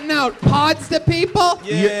 You're renting out pods to people?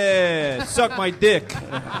 Yeah, suck my dick.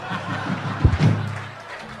 Fuck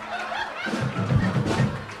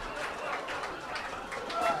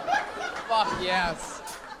yes.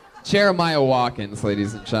 Jeremiah Watkins,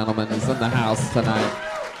 ladies and gentlemen, is in the house tonight.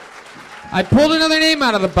 I pulled another name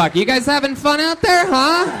out of the bucket. You guys having fun out there,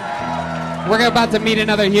 huh? We're about to meet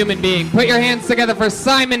another human being. Put your hands together for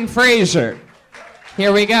Simon Fraser.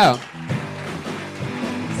 Here we go.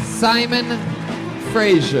 Simon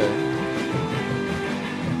Fraser.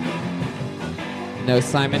 No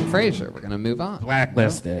Simon Fraser. We're going to move on.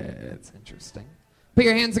 Blacklisted. It's interesting. Put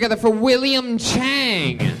your hands together for William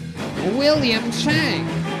Chang. William Chang.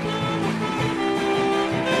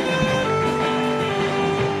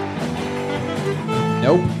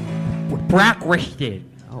 Nope. Blacklisted.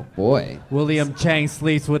 Oh, boy. William Chang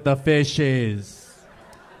sleeps with the fishes.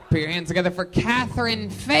 Put your hands together for Catherine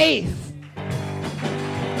Faith.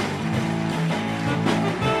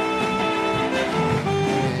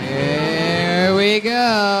 There we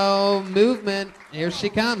go. Movement. Here she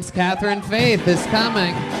comes. Catherine Faith is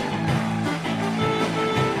coming.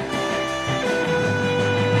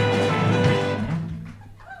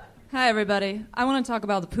 Hi, everybody. I want to talk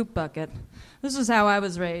about the poop bucket. This is how I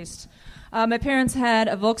was raised. My parents had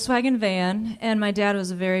a Volkswagen van, and my dad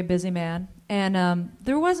was a very busy man. And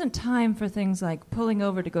there wasn't time for things like pulling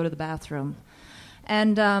over to go to the bathroom.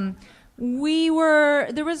 And there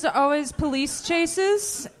was always police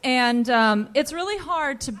chases, and it's really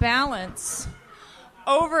hard to balance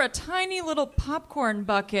over a tiny little popcorn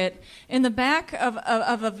bucket in the back of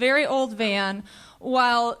a very old van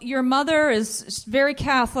while your mother is very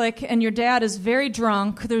Catholic and your dad is very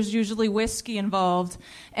drunk. There's usually whiskey involved,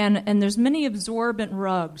 and there's many absorbent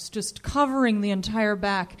rugs just covering the entire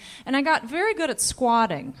back. And I got very good at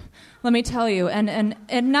squatting. Let me tell you. And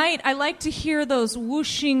at night, I like to hear those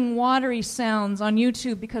whooshing, watery sounds on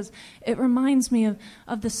YouTube because it reminds me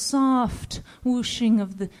of the soft whooshing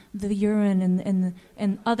of the urine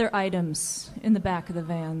and other items in the back of the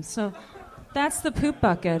van. So that's the poop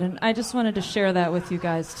bucket, and I just wanted to share that with you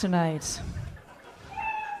guys tonight.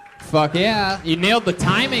 Fuck yeah. You nailed the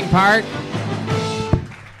timing part.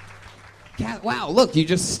 God, wow, look, you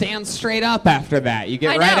just stand straight up after that. You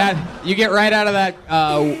get right out of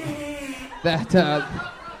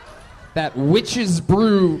that witch's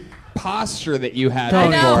brew posture that you had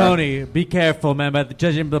before. Tony, be careful, man. But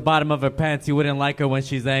judging the bottom of her pants, you wouldn't like her when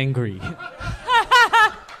she's angry.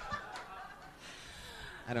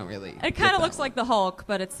 I don't really. It kind of looks like the Hulk,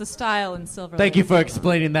 but it's the style in silver. Thank you for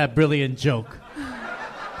explaining that brilliant joke.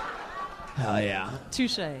 Hell yeah.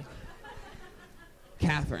 Touche.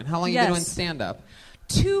 Catherine, how long have you been doing stand-up?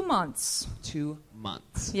 2 months. 2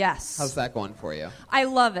 months. Yes. How's that going for you? I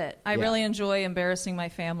love it. I really enjoy embarrassing my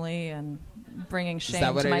family and bringing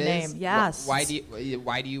shame to my name. Yes. Why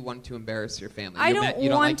do you want to embarrass your family? I don't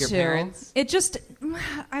want like your to. Parents? It just,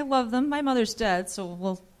 I love them. My mother's dead, so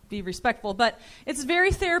we'll be respectful. But it's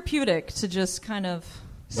very therapeutic to just kind of.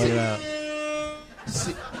 So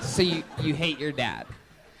you hate your dad?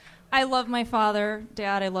 I love my father.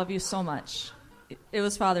 Dad, I love you so much. It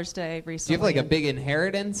was Father's Day recently. Do you have like a big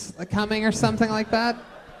inheritance coming or something like that?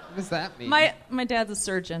 What does that mean? My dad's a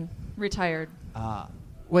surgeon, retired.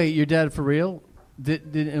 Wait, your dad for real?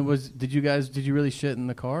 Did you really shit in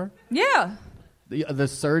the car? Yeah. The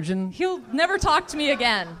surgeon? He'll never talk to me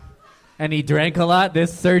again. And he drank a lot,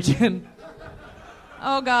 this surgeon?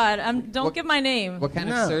 Oh God! Don't give my name. What kind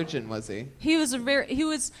of surgeon was he?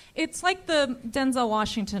 It's like the Denzel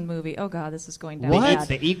Washington movie. Oh God, this is going down. What? Bad.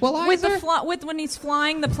 The Equalizer? With when he's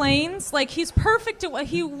flying the planes, like he's perfect at what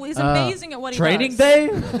he is amazing at what he does. Training Day?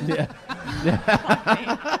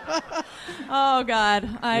 Oh God,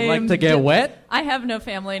 You like to get wet? I have no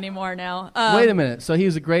family anymore now. Wait a minute. So he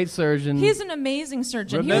was a great surgeon. He's an amazing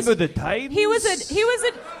surgeon. Remember the Titans? He was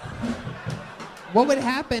a. What would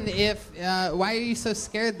happen if? Why are you so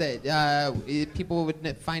scared that people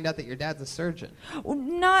would find out that your dad's a surgeon?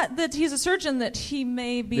 Not that he's a surgeon, that he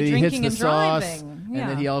may be That he drinking hits and the sauce, driving. and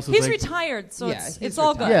then he also he's like- retired, so Yeah, it's he's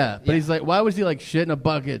all retired. good. Yeah, but he's like, why was he like shit in a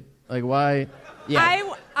bucket? Like, why? Yeah.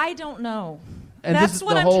 I don't know. And That's this is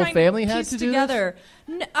what the I'm whole trying family to had piece to do together.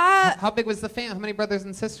 How big was the family? How many brothers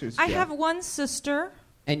and sisters? I have one sister.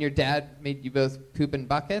 And your dad made you both poop in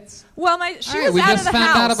buckets? Well, she was we out just of the found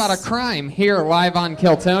house. out about a crime here live on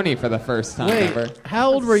Kill Tony for the first time Wait, ever.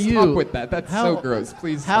 how old were you? Stop with that. That's so gross.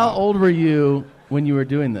 Please How stop. old were you when you were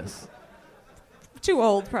doing this? Too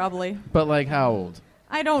old, probably. But like, how old?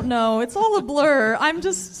 I don't know. It's all a blur. I'm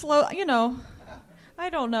just slow. I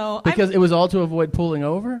don't know. Because it was all to avoid pulling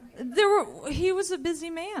over. He was a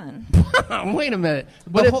busy man. Wait a minute.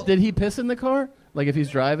 Did he piss in the car? Like if he's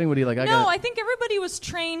driving, would he like? I think everybody was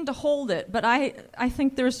trained to hold it, but I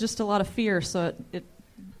think there was just a lot of fear, so it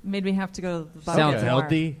made me have to go to the bucket. Sounds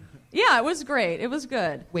healthy. Yeah, it was great. It was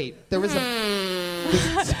good. Wait, there was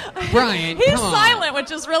Brian, He's come on. silent,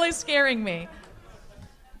 which is really scaring me.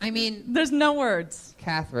 I mean, there's no words.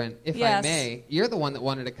 Catherine, if Yes. I may, you're the one that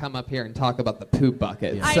wanted to come up here and talk about the poop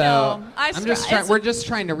bucket. I So know. we're just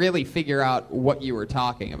trying to really figure out what you were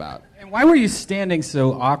talking about. And why were you standing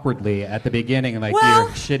so awkwardly at the beginning, like Well-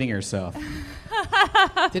 you're shitting yourself?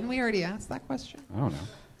 Didn't we already ask that question? I don't know.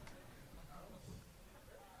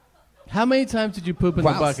 How many times did you poop in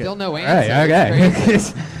Wow, the bucket? still no Hey, answer. It's okay.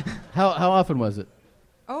 crazy. How often was it?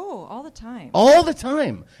 Oh, all the time. All the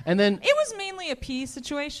time. And then It was mainly a pee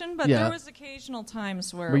situation, but Yeah. there was occasional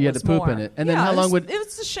times where Where you it had was to poop more. in it. And then Yeah, how long it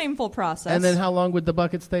was a shameful process. and then how long would the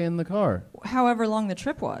bucket stay in the car? however long the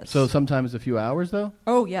trip was. So sometimes a few hours though?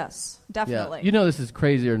 Oh yes, definitely. Yeah. You know this is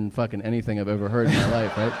crazier than fucking anything I've ever heard in my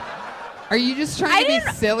life, right? Are you just trying to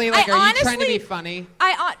be silly? Like, are you trying to be funny?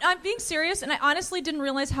 I'm being serious, and I honestly didn't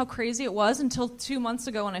realize how crazy it was until 2 months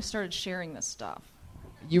ago when I started sharing this stuff.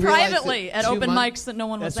 You realized privately that at 2 open months- mics that no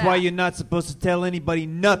one was That's at. why you're not supposed to tell anybody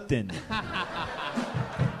nothing.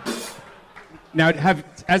 Now,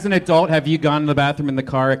 as an adult, have you gone to the bathroom in the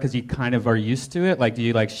car because you kind of are used to it? Like, do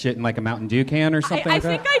you like shit in like a Mountain Dew can or something I like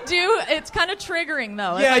think that? I do. It's kind of triggering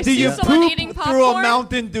though. Yeah, if I do see you someone poop eating through a popcorn,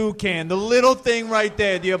 Mountain Dew can? The little thing right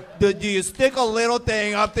there. Do you stick a little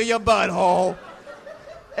thing up to your butthole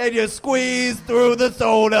and you squeeze through the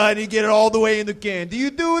soda and you get it all the way in the can? Do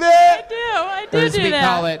you do that? I Or do as do we that.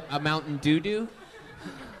 call it, a Mountain Doo-Doo?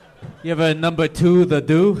 You have a number 2, the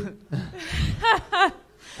do?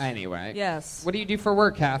 Anyway. Yes. What do you do for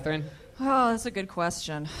work, Catherine? Oh, that's a good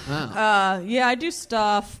question. Wow. Yeah, I do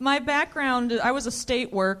stuff. My background, I was a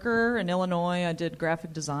state worker in Illinois. I did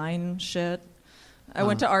graphic design shit. I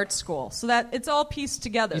went to art school. So that it's all pieced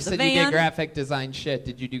together. You said you did graphic design shit.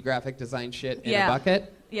 Did you do graphic design shit in a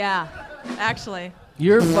bucket? Yeah, actually.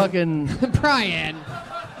 You're fucking... Brian,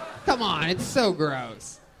 come on, it's so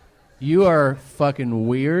gross. You are fucking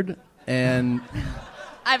weird, and...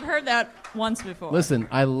 I've heard that once before. Listen,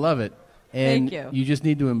 I love it. And Thank you. You just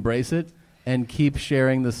need to embrace it and keep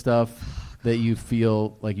sharing the stuff that you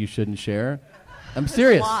feel like you shouldn't share. I'm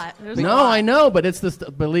serious. There's a lot. No, I know, but it's the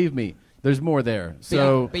believe me, there's more there.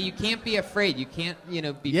 So, but you can't be afraid. You can't,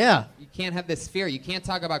 be. Yeah. You can't have this fear. You can't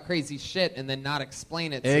talk about crazy shit and then not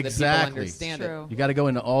explain it so exactly. that people understand True. it. You got to go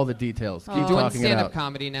into all the details. Keep You're doing talking it stand-up out.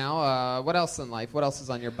 comedy now. What else in life? What else is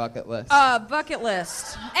on your bucket list? Bucket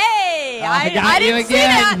list. Hey, I got I you didn't see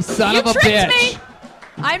again, that. you son of a tricked bitch. Me.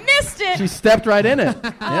 I missed it. She stepped right in it.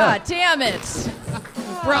 Ah, Yeah. damn it.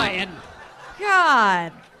 Brian.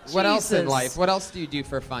 God. What else in Jesus. life? What else do you do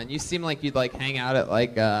for fun? You seem like you'd hang out at I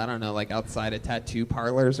don't know, outside of tattoo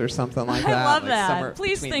parlors or something like that. I love somewhere that.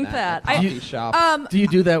 Please between think that. and a coffee shop. Do you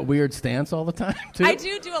do that weird stance all the time, too? I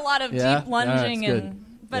do a lot of Yeah? deep lunging, That's good. and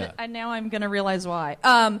but Yeah. now I'm going to realize why.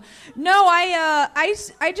 No,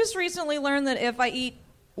 I just recently learned that if I eat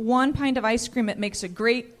 1 pint of ice cream, it makes a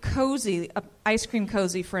great ice cream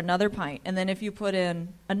cozy for another pint. And then if you put in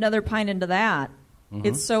another pint into that,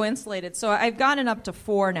 it's so insulated. So I've gotten up to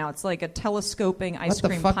 4 now. It's like a telescoping ice What the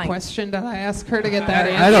cream fuck pint. question did I ask her to get that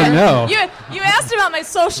answer? I don't know. You asked about my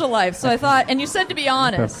social life, so I thought, and you said to be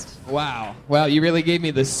honest. Wow. Well, you really gave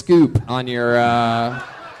me the scoop on your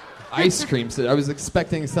ice cream. So I was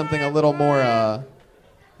expecting something a little more,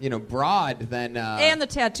 broad than. And the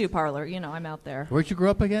tattoo parlor. I'm out there. Where'd you grow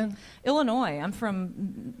up again? Illinois. I'm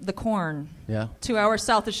from the Corn. Yeah. 2 hours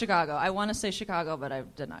south of Chicago. I want to say Chicago, but I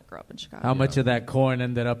did not grow up in Chicago. How much of that corn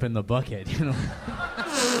ended up in the bucket?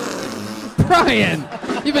 Brian,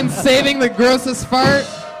 you've been saving the grossest fart?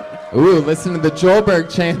 Ooh, listen to the Joelberg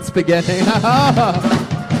chants beginning.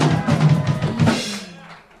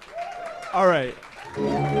 All right.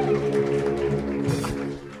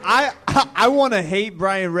 I want to hate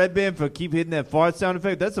Brian Redban for keep hitting that fart sound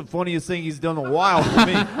effect. That's the funniest thing he's done in a while for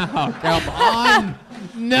me. Oh, come on.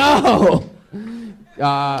 No.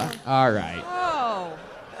 All right. Oh.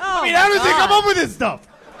 I mean, how does he come up with this stuff?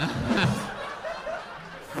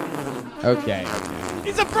 Okay.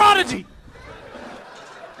 He's a prodigy.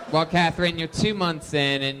 Well, Catherine, you're 2 months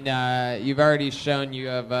in, and you've already shown you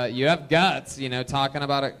have guts. Talking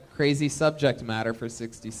about a crazy subject matter for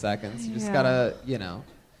 60 seconds. You just gotta,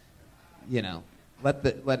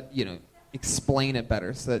 explain it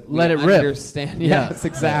better so that Let we it rip. understand. Yeah. Yes,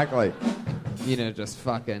 exactly. Just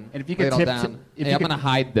fucking. And if you could lay it all tip- down. if Hey, you I'm could- gonna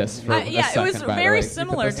hide this for a Yeah, second. it was by the very way.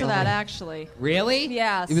 similar to that, actually. Really?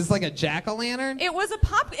 Yes. It was like a jack-o'-lantern. It was a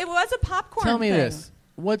popcorn. Tell me thing. this.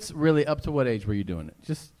 What's really up to what age were you doing it?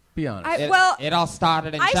 Just be honest. It all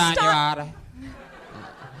started in I January.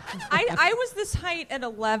 I was this height at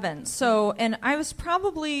 11, and I was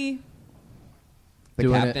probably. The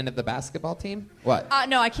Doing captain of the basketball team? What?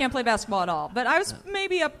 No, I can't play basketball at all. But I was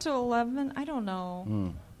maybe up to 11. I don't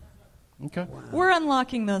know. Okay. We're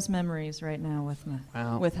unlocking those memories right now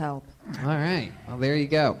with help. All right. Well, there you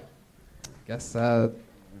go. Guess.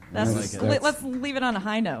 Let's leave it on a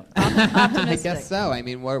high note. I Optimistic. guess so. I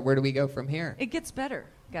mean, where do we go from here? It gets better,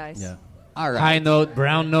 guys. Yeah. All right. High note,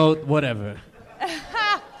 brown note, whatever.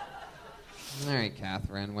 All right,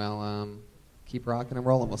 Catherine. Well, keep rocking and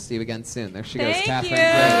rolling. We'll see you again soon. There she goes, Thank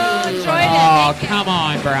Catherine. you. Enjoyed it. Oh, Thank you. come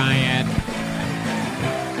on, Brian.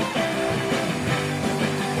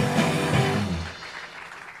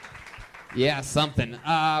 Yeah, something.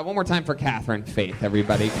 One more time for Catherine Faith,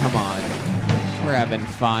 everybody. Come on. We're having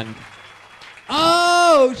fun.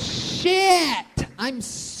 Oh, shit! I'm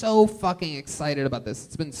so fucking excited about this.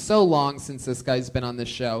 It's been so long since this guy's been on this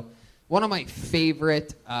show. One of my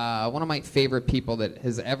favorite people that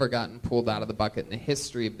has ever gotten pulled out of the bucket in the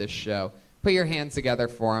history of this show. Put your hands together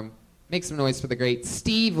for him. Make some noise for the great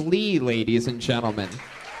Steve Lee, ladies and gentlemen.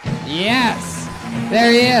 Yes,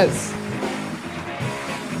 there he is.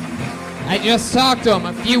 I just talked to him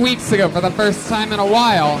a few weeks ago for the first time in a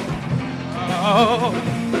while. Oh.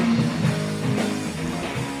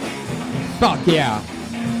 Fuck yeah.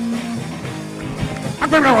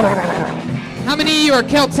 How many of you are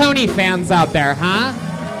Kill Tony fans out there, huh?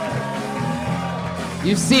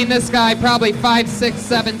 You've seen this guy probably 5, 6,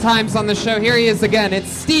 7 times on the show. Here he is again. It's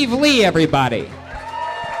Steve Lee, everybody.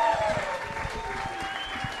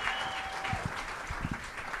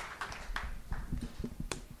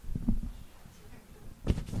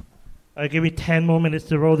 I'll give you 10 more minutes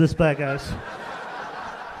to roll this back, guys.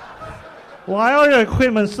 Why are your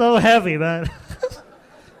equipment so heavy, man?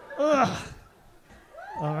 Ugh.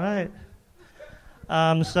 All right.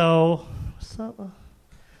 My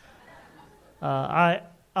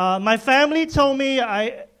family told me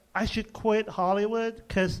I should quit Hollywood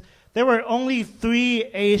because there were only 3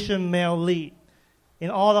 Asian male lead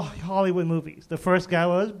in all the Hollywood movies. The first guy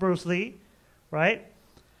was Bruce Lee, right?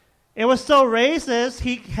 It was so racist,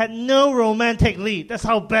 he had no romantic lead. That's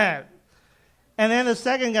how bad. And then the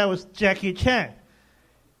second guy was Jackie Chan.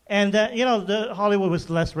 And, the Hollywood was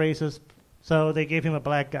less racist, so they gave him a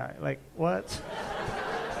black guy. Like, what?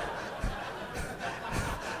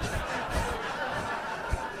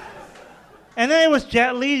 And then it was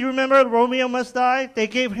Jet Li. You remember Romeo Must Die? They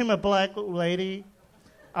gave him a black lady.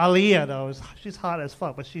 Aaliyah, though, she's hot as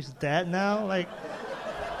fuck, but she's dead now. Like,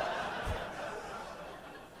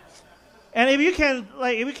 and if you can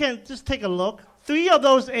just take a look, 3 of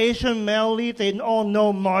those Asian male leads, they all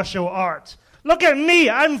know martial arts. Look at me,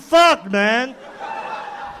 I'm fucked, man.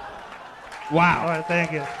 Wow. All right,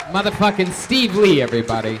 thank you. Motherfucking Steve Lee,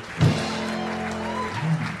 everybody.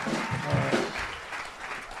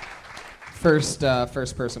 First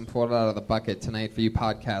person pulled out of the bucket tonight for you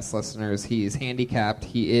podcast listeners. He's handicapped.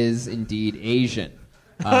 He is indeed Asian.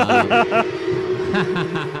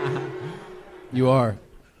 You are.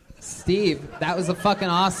 Steve, that was a fucking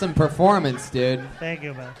awesome performance, dude. Thank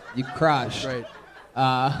you, man. You crushed. Great.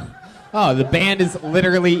 The band is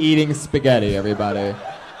literally eating spaghetti, everybody.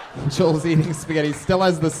 Joel's eating spaghetti. Still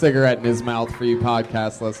has the cigarette in his mouth for you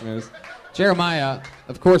podcast listeners. Jeremiah,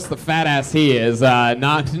 of course, the fat ass he is,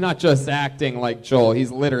 not just acting like Joel.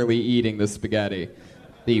 He's literally eating the spaghetti.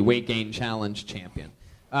 The weight gain challenge champion.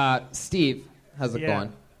 Steve, how's it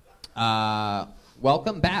going?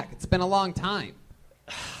 Welcome back. It's been a long time.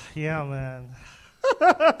 Yeah, man.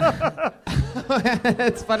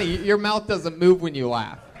 It's funny. Your mouth doesn't move when you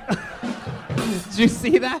laugh. Did you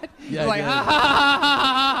see that? Yeah, like, ha ha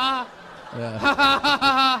ha ha ha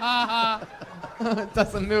ha ha. It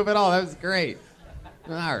doesn't move at all. That was great.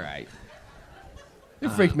 All right. It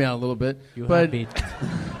freaked me out a little bit. You but happy?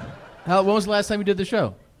 when was the last time you did the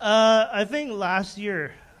show? I think last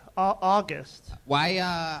year, August. Why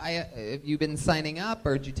have you been signing up,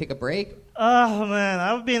 or did you take a break? Oh man,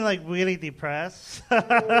 I've been like really depressed.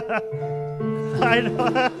 I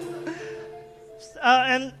know.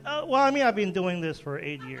 I've been doing this for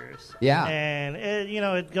 8 years. Yeah. And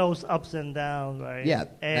it goes ups and downs, right? Yeah,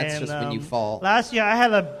 that's just when you fall. Last year I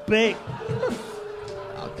had a big.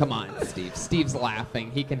 Oh, come on, Steve. Steve's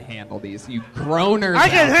laughing. He can handle these. You groaners. I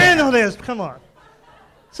can handle this. Come on.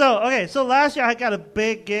 So last year I got a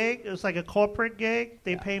big gig. It was like a corporate gig.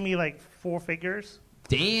 They paid me like 4 figures.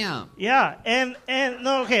 Damn. Yeah, and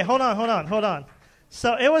no, okay, hold on.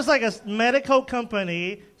 So it was like a medical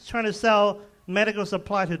company trying to sell medical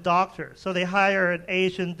supply to doctors. So they hire an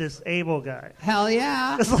Asian disabled guy. Hell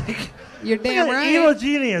yeah. It's like you're damn like right. An evil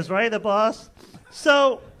genius, right? The boss.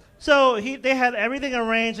 So they had everything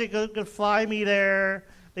arranged. They could fly me there.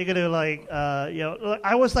 They could do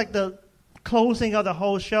I was like the closing of the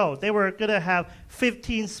whole show. They were gonna have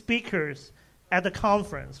 15 speakers at the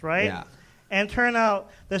conference, right? Yeah. And turned out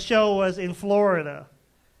the show was in Florida.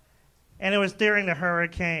 And it was during the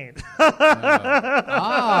hurricane.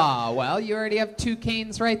 Well, you already have 2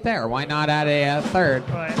 canes right there. Why not add a third?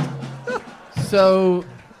 Right. So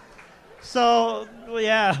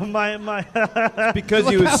yeah, my because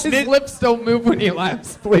Look you how his lips don't move when he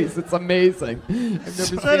laughs, please. It's amazing. I've never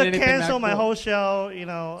seen so to anything cancel that my cool. whole show,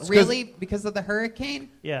 Really? Because of the hurricane?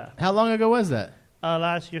 Yeah. How long ago was that?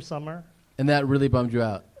 Last year summer. And that really bummed you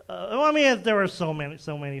out? There were so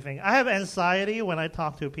many things. I have anxiety when I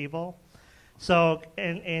talk to people. So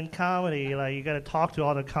in comedy, like you got to talk to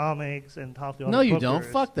all the comics and talk to all the bookers. No, you don't.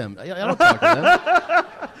 Fuck them. I don't talk to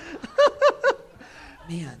them.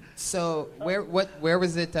 Man, so where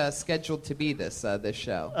was it scheduled to be this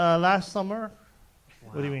show? Last summer.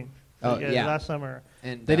 Wow. What do you mean? Oh yeah, last summer.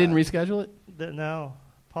 And they didn't reschedule it? No,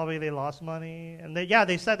 probably they lost money, and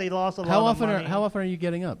they said they lost a lot of money. How often are you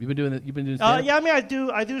getting up? You've been doing it. You've been doing. I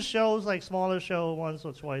do shows like smaller show once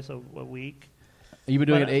or twice a week. You've been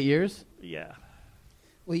doing it 8 years? Yeah.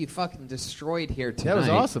 Well, you fucking destroyed here tonight. That was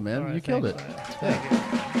awesome, man. Right, you killed it. Thank you.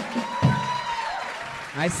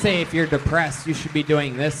 I say if you're depressed, you should be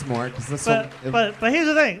doing this more because this. But here's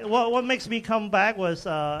the thing. What makes me come back was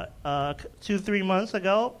 2-3 months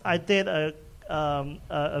ago I did a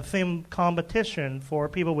film competition for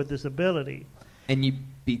people with disability. And you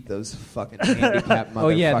beat those fucking handicapped motherfuckers. Oh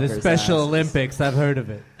yeah, the Special asses. Olympics. I've heard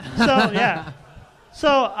of it. So yeah,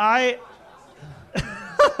 so I.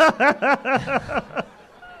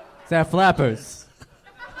 It's at Flappers.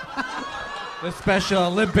 The Special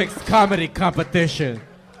Olympics comedy competition.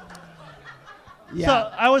 Yeah.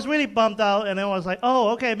 So I was really bummed out, and then I was like,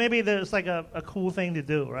 oh, okay, maybe there's like a cool thing to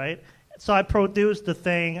do, right? So I produced the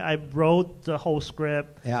thing. I wrote the whole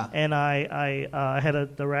script. Yeah. And I had a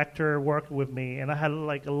director working with me, and I had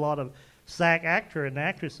like a lot of SAG actor and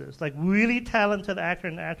actresses, like really talented actor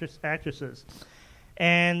and actresses.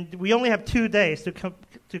 And we only have 2 days to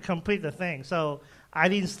complete the thing. So I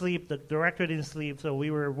didn't sleep. The director didn't sleep. So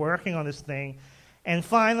we were working on this thing. And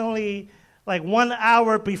finally, like 1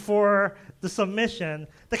 hour before the submission,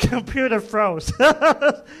 the computer froze. And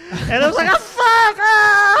I was like, oh, fuck!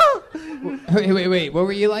 Oh! Wait. What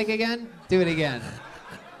were you like again? Do it again.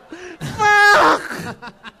 Fuck!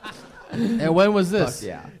 And when was this? Fuck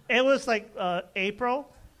yeah. It was like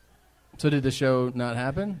April. So did the show not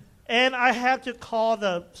happen? And I had to call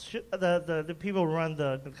the people who run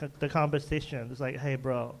the competition. It's like, hey,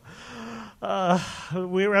 bro, our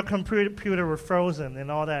computer were frozen and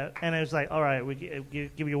all that. And it was like, all right, we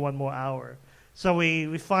give you 1 more hour. So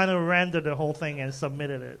we finally rendered the whole thing and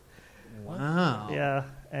submitted it. Wow. Yeah.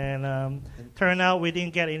 And turned out we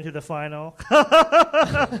didn't get into the final.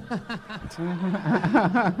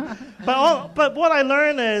 But what I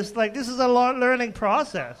learned is, like, this is a learning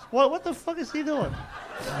process. What the fuck is he doing?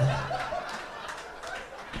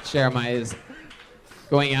 Jeremiah is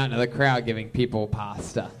going out into the crowd giving people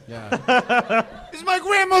pasta. Yeah. It's my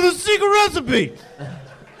grandmother's secret recipe.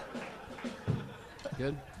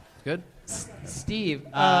 Good. Steve.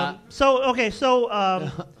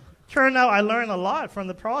 Turned out I learned a lot from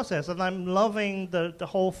the process, and I'm loving the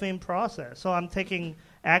whole film process. So I'm taking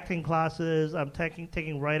acting classes. I'm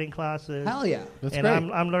taking writing classes. Hell yeah. That's and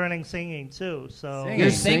great. I'm learning singing too. So You're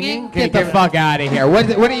singing? Get the fuck out of here. What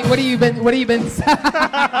have you been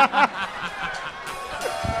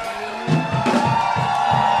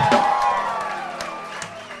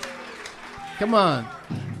Come on.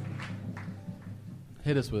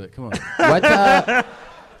 Hit us with it. Come on. What?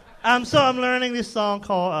 So I'm learning this song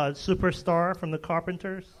called "Superstar" from the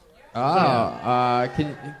Carpenters. Oh,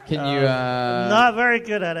 can you? Not very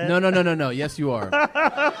good at it. No. Yes, you are.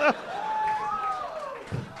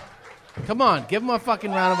 Come on, give him a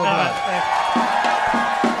fucking round of applause.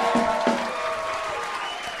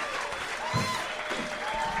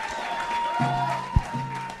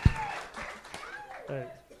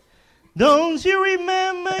 Don't you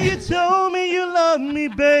remember you told me you loved me,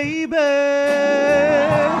 baby?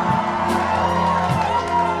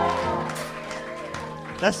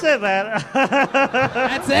 That's it, man.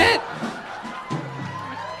 That's it?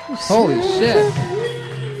 Holy shit.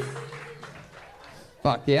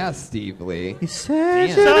 Fuck yeah, Steve Lee. He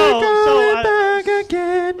said I- back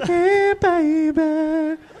again, yeah,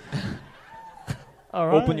 baby. All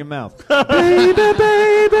right. Open your mouth. Baby,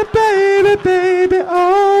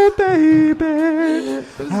 oh baby.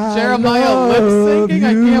 Jeremiah lip syncing?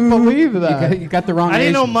 I can't believe that. You got the wrong I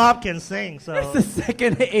didn't know Asian. Mob can sing, so. That's the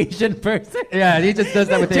second Asian person. Yeah, he just does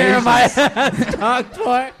that with the Jeremiah Asians. has talked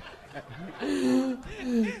for.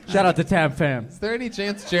 Shout out to Tam Fam. Is there any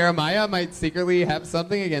chance Jeremiah might secretly have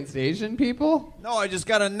something against Asian people? No, I just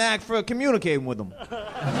got a knack for communicating with them.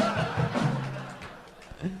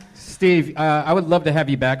 Steve, I would love to have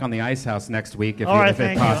you back on the Ice House next week if, All right, if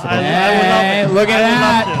it's thank you. possible. I would love it. Look at I would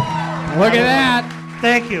that. love Look at that. to.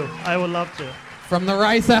 Thank you. I would love to. From the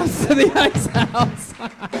Rice House to the Ice House.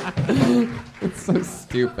 It's so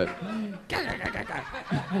stupid. All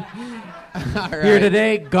right. Here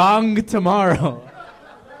today, gong tomorrow.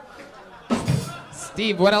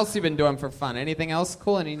 Steve, what else you been doing for fun? Anything else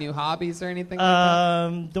cool? Any new hobbies or anything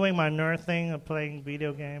like Doing my nerd thing of playing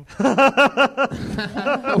video game.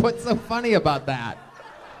 that? What's so funny about that?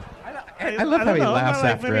 I love how he laughs Am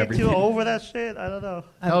I, after maybe everything. too over that shit? I don't know.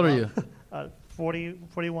 How old are you?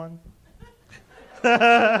 41.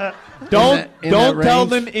 Don't in that tell range?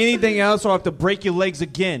 them anything else, or I'll have to break your legs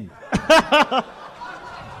again.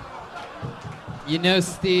 You know,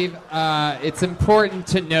 Steve, it's important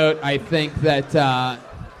to note, I think, that,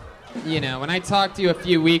 when I talked to you a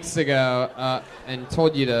few weeks ago and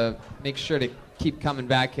told you to make sure to keep coming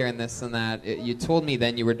back here and this and that, you told me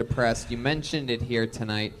then you were depressed. You mentioned it here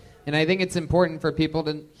tonight. And I think it's important for people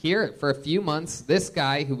to hear it. For a few months, this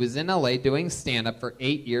guy who was in LA doing stand-up for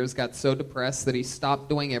 8 years got so depressed that he stopped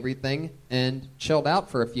doing everything and chilled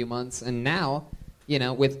out for a few months. And now,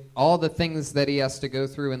 with all the things that he has to go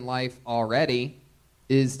through in life already,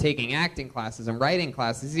 is taking acting classes and writing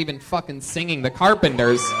classes. He's even fucking singing the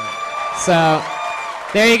Carpenters. So,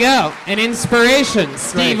 there you go. An inspiration.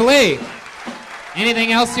 Steve Lee.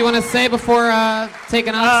 Anything else you want to say before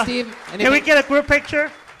taking off, Steve? Can we get a group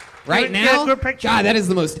picture? Right Get a now? good picture. God, that is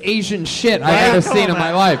the most Asian shit I've ever seen in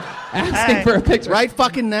my life. Asking for a picture. Right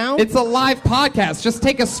fucking now? It's a live podcast. Just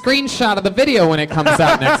take a screenshot of the video when it comes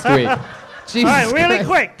out next week. Jesus All right, really Christ.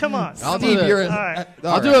 quick. Come on. I'll Steve, do you're it. a, All right.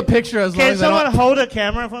 I'll do a picture as long Can as I someone don't. hold a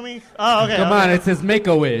camera for me? Oh, okay. Come okay. on, it says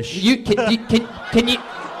Make-A-Wish. Can you...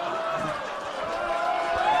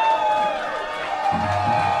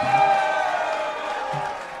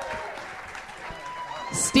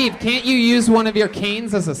 Steve, can't you use one of your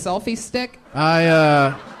canes as a selfie stick?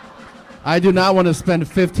 I do not want to spend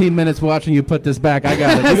 15 minutes watching you put this back. I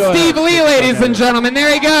got it. You go Steve ahead. Lee, ladies and gentlemen,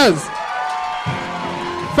 there he goes.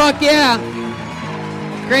 Fuck yeah.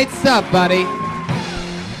 Great stuff, buddy.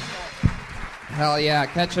 Hell yeah.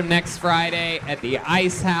 Catch him next Friday at the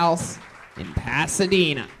Ice House in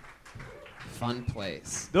Pasadena. Fun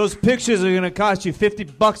place. Those pictures are going to cost you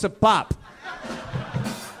 $50 a pop.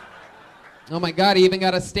 Oh my God, he even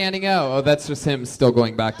got a standing O. Oh, that's just him still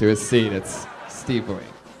going back to his seat. It's Steve Lee.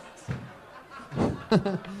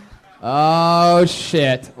 Oh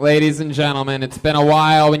shit, ladies and gentlemen, it's been a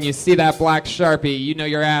while. When you see that black Sharpie, you know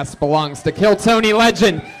your ass belongs to Kill Tony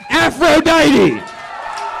legend, Aphrodite!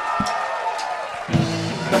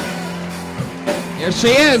 Here she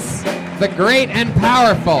is, the great and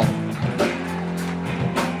powerful.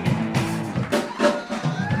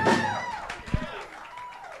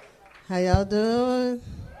 How y'all doing?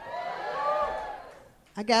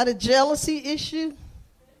 I got a jealousy issue.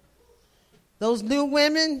 Those new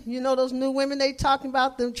women, you know those new women they talking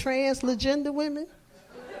about, them transgender women?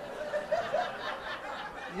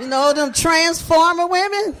 You know them transformer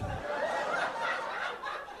women?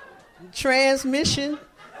 Transmission.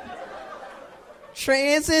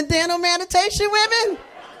 Transcendental meditation women?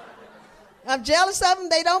 I'm jealous of them,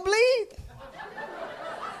 they don't bleed.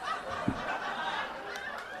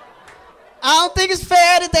 I don't think it's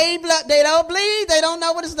fair that they don't bleed. They don't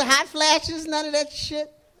know what is the hot flashes, none of that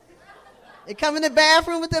shit. They come in the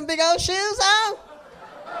bathroom with them big old shoes on.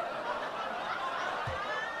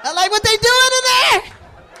 I like what they doing in there.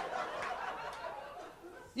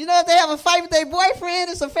 You know, if they have a fight with their boyfriend,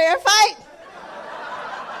 it's a fair fight.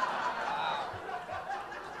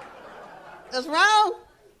 That's wrong.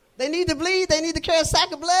 They need to bleed. They need to carry a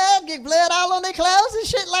sack of blood, get blood all on their clothes and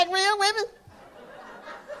shit like real women.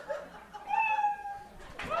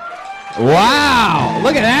 Wow,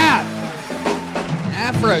 look at that.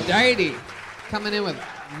 Aphrodite coming in with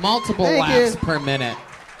multiple Thank laps you. per minute.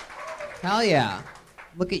 Hell yeah.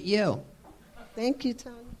 Look at you. Thank you,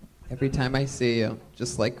 Tony. Every time I see you,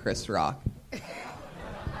 just like Chris Rock.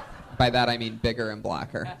 By that I mean bigger and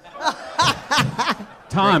blacker.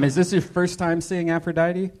 Tom, is this your first time seeing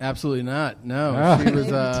Aphrodite? Absolutely not. No, Oh. she was. Thank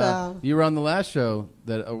you, Tom. You were on the last show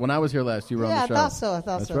that when I was here last. You were Yeah, on the show. I thought so, I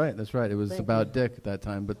thought that's so. right. That's right. It was Thank about Dick at that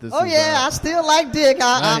time, but this. Oh is, yeah, I still like Dick.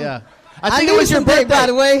 yeah. I think need it was your some Dick, birthday. by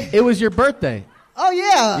the way. It was your birthday. Oh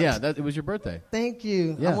yeah. Yeah, it was your birthday. Thank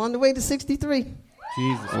you. Yeah. I'm on the way to 63.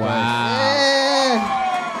 Jesus Christ.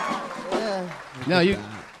 Yeah. No,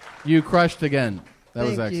 you crushed again. That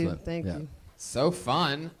was Thank you, excellent. thank Yeah. you. So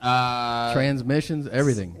fun. Transmissions,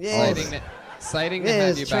 everything. Yeah. Exciting to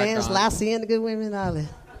have you back trans, on. lassie, and the good women, all that.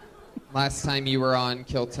 Last time you were on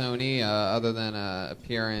Kill Tony, other than an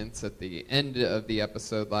appearance at the end of the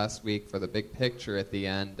episode last week for the big picture at the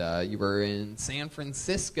end, you were in San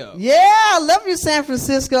Francisco. Yeah, I love you, San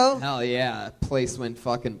Francisco. Hell yeah. Place went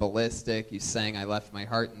fucking ballistic. You sang I Left My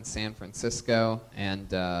Heart in San Francisco, and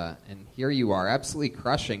here you are, absolutely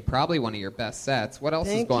crushing. Probably one of your best sets. What else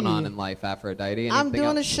is Thank going on you. in life, Aphrodite? I'm Anything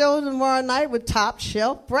doing a else? show tomorrow night with Top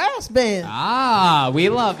Shelf Brass Band. Ah, we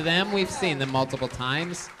love them. We've seen them multiple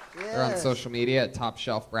times. They're on Yes. social media at Top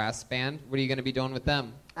Shelf Brass Band. What are you going to be doing with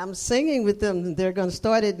them? I'm singing with them. They're going to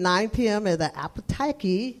start at 9 p.m. at the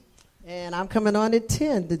Apataki, and I'm coming on at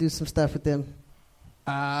 10 to do some stuff with them.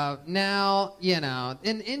 Now,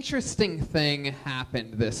 an interesting thing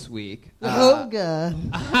happened this week. Oh, God.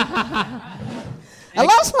 I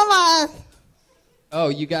lost my mind. Oh,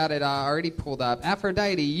 you got it already pulled up.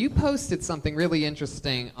 Aphrodite, you posted something really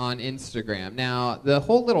interesting on Instagram. Now, the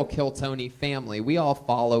whole little Kill Tony family, we all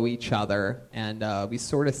follow each other, and we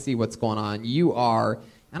sort of see what's going on.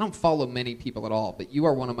 I don't follow many people at all, but you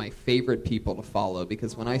are one of my favorite people to follow,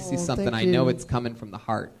 because when I see something, thank I know you. it's coming from the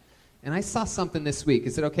heart. And I saw something this week.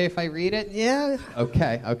 Is it okay if I read it? Yeah.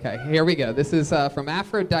 Okay. Here we go. This is from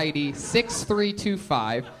Aphrodite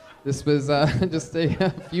 6325. This was just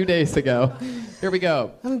a few days ago. Here we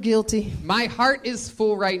go. I'm guilty. My heart is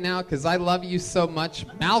full right now because I love you so much,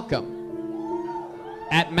 Malcolm.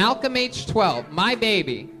 At Malcolm H12, my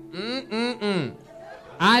baby.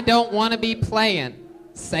 I don't want to be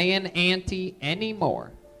saying auntie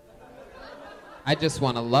anymore. I just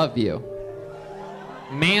want to love you.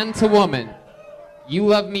 Man to woman, you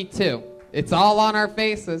love me too. It's all on our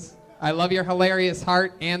faces. I love your hilarious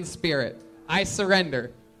heart and spirit. I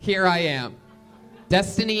surrender. Here I am.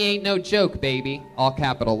 Destiny ain't no joke, baby. All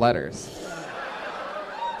capital letters.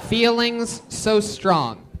 Feelings so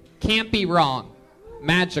strong. Can't be wrong.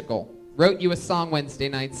 Magical. Wrote you a song Wednesday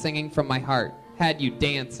night singing from my heart. Had you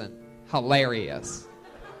dancing. Hilarious.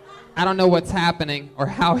 I don't know what's happening or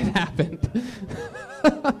how it happened.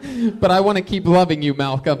 But I want to keep loving you,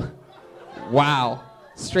 Malcolm. Wow.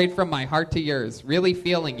 Straight from my heart to yours. Really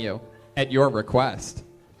feeling you at your request.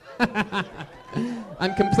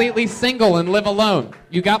 I'm completely single and live alone.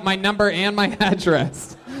 You got my number and my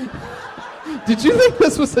address. Did you think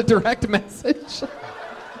this was a direct message?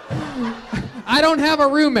 I don't have a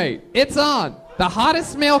roommate. It's on. The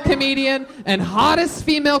hottest male comedian and hottest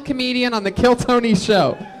female comedian on the Kill Tony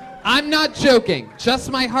show. I'm not joking.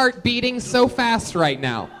 Just my heart beating so fast right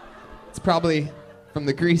now. It's probably from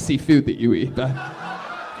the greasy food that you eat.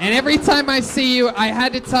 And every time I see you, I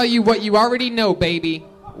had to tell you what you already know, baby.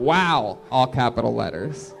 Wow. All capital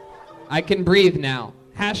letters. I can breathe now.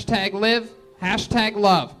 Hashtag live. Hashtag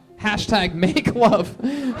love. Hashtag make love.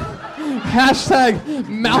 Hashtag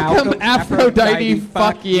Malcolm Aphrodite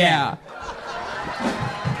fuck yeah.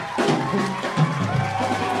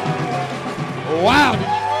 Wow.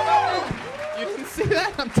 You didn't see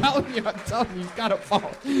that? I'm telling you, you gotta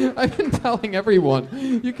follow. I've been telling everyone,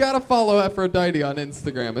 you gotta follow Aphrodite on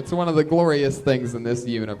Instagram. It's one of the glorious things in this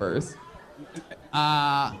universe.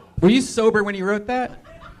 Were you sober when you wrote that?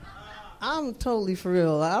 I'm totally for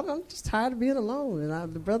real. I'm just tired of being alone,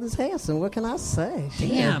 and the brother's handsome. What can I say?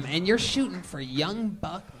 Damn, and you're shooting for young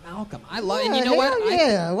buck Malcolm. I love, and you know hell what?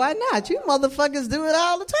 Yeah, why not? You motherfuckers do it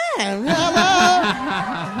all the time.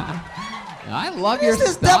 I love your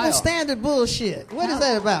this style. double standard bullshit? What is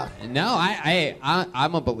that about? No,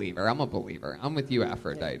 I'm a believer. I'm with you,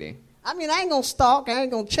 Aphrodite. I mean, I ain't gonna stalk, I ain't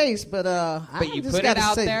gonna chase, but But you just put it gotta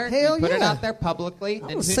out say, there. Hell You put yeah. it out there publicly, and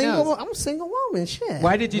I'm who a single. knows? I'm a single woman. Shit.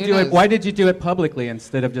 Why did you do it? Why did you do it publicly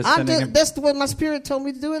instead of just sending him? That's the way my spirit told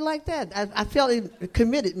me to do it like that. I felt it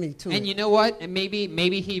committed me to it. And you know what? And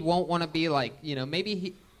maybe he won't want to be like, maybe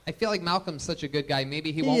he. I feel like Malcolm's such a good guy.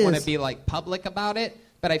 Maybe he won't want to be like public about it.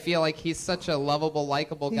 But I feel like he's such a lovable,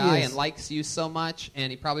 likable guy and likes you so much, and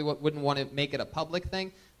he probably wouldn't want to make it a public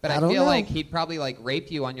thing. But I feel like he'd probably like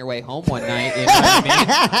rape you on your way home one night, you know what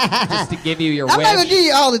I mean? Just to give you your wish. I'm not gonna give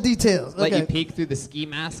you all the details. Let you peek through the ski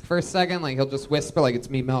mask for a second. Like he'll just whisper, like, "It's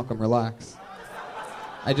me, Malcolm. Relax.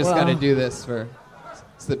 I just got to do this so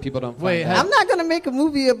that people don't." Wait, I'm not gonna make a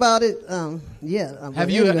movie about it. Yeah.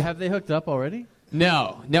 Have they hooked up already?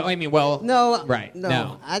 No. I mean, well, no, right?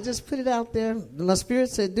 No. I just put it out there. My spirit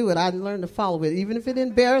said, "Do it." I learned to follow it, even if it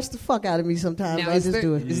embarrassed the fuck out of me sometimes. Now, I just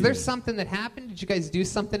do it. Is there something that happened? Did you guys do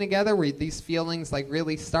something together where these feelings like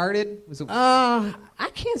really started? I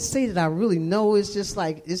can't say that I really know. It's just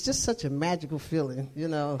such a magical feeling, you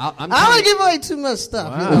know. I don't want to give away too much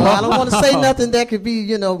stuff. Wow. You know? I don't want to say nothing that could be,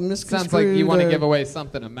 misconstrued. Sounds like you want to give away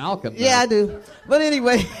something to Malcolm. Yeah, I do. But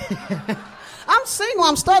anyway. I'm single.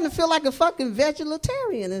 I'm starting to feel like a fucking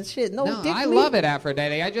vegetarian and shit. No, I love it,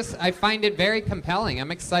 Aphrodite. I find it very compelling. I'm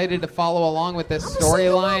excited to follow along with this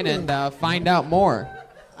storyline and find out more.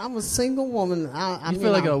 I'm a single woman. You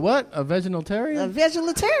feel like a what? A vegetarian? A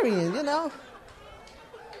vegetarian, you know.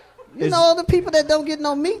 You know the people that don't get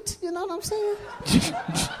no meat. You know what I'm saying?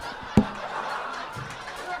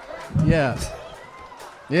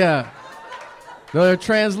 Yeah. No, they're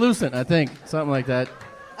translucent, I think. Something like that.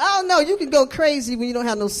 I don't know. You can go crazy when you don't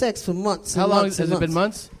have no sex for months. How long has it been?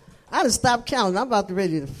 Months? I just stopped counting. I'm about to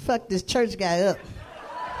ready to fuck this church guy up.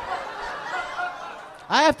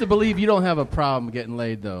 I have to believe you don't have a problem getting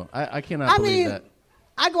laid, though. I cannot believe that.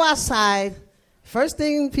 I go outside. First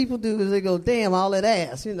thing people do is they go, "Damn, all that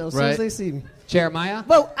ass," as soon as they see me. Jeremiah?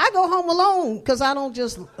 But I go home alone because I don't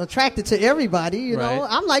just attracted to everybody, you know.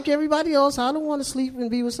 I'm like everybody else. I don't want to sleep and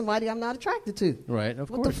be with somebody I'm not attracted to. Right, of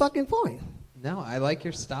course. What's the fucking point? No, I like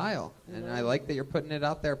your style, and I like that you're putting it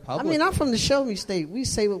out there publicly. I mean, I'm from the show me state. We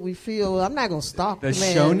say what we feel. I'm not going to stalk the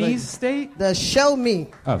man. Shoney's state? The show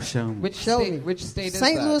me. Oh, show me. Which state is that?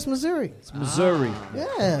 St. Louis, Missouri. It's Missouri.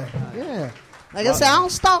 Yeah. Like I said, I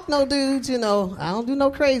don't stalk no dudes, you know. I don't do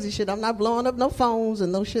no crazy shit. I'm not blowing up no phones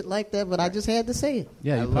and no shit like that, but I just had to say it.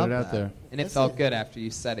 Yeah, you put it out there. And it felt good after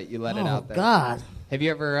you said it. You let it out there. Oh, God. Have you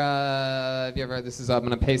ever, I'm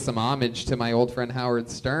going to pay some homage to my old friend Howard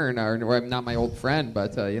Stern, or not my old friend,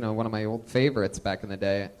 but, one of my old favorites back in the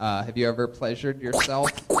day. Have you ever pleasured yourself?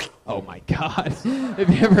 Oh, my God. Have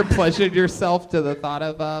you ever pleasured yourself to the thought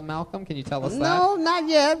of Malcolm? Can you tell us that? No, not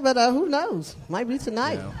yet, but who knows? Might be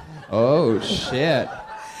tonight. Oh, shit.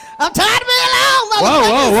 I'm tired of being alone, Whoa,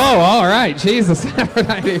 motherfuckers. whoa, whoa. All right. Jesus.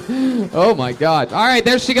 Aphrodite. Oh, my God. All right,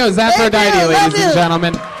 there she goes. Aphrodite, you, love ladies and you.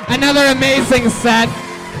 gentlemen. Another amazing set.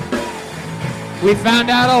 We found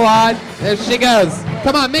out a lot. There she goes.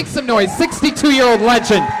 Come on, make some noise. 62-year-old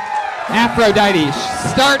legend, Aphrodite. She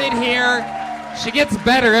started here. She gets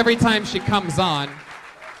better every time she comes on.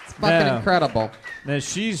 It's fucking incredible. Now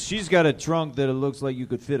she's got a trunk that it looks like you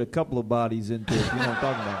could fit a couple of bodies into. If you know what I'm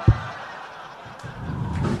talking about.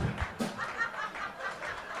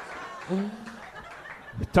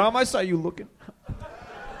 Tom, I saw you looking.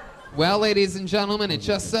 Well, ladies and gentlemen, it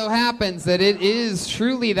just so happens that it is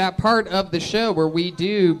truly that part of the show where we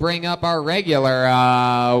do bring up our regular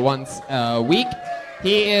once a week.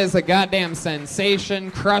 He is a goddamn sensation,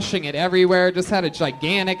 crushing it everywhere. Just had a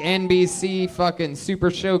gigantic NBC fucking super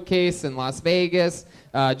showcase in Las Vegas.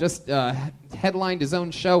 Just headlined his own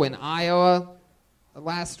show in Iowa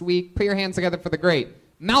last week. Put your hands together for the great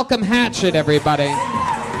Malcolm Hatchett, everybody.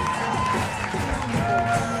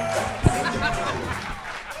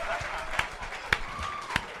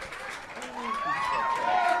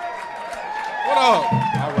 What up?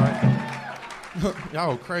 All right.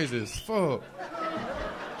 Y'all crazy as fuck.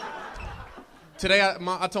 Today,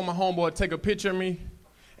 I told my homeboy to take a picture of me,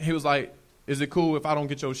 and he was like, is it cool if I don't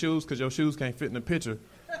get your shoes because your shoes can't fit in the picture?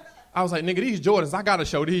 I was like, nigga, these Jordans, I gotta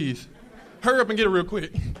show these. Hurry up and get it real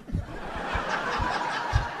quick.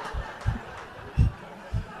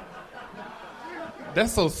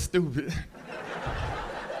 That's so stupid.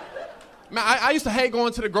 Man, I used to hate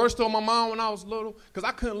going to the grocery store with my mom when I was little because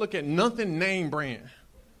I couldn't look at nothing name brand.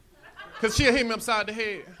 Because she'd hit me upside the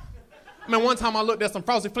head. I mean, one time I looked at some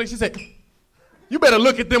Frosted Flakes, she said, you better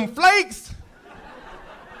look at them flakes.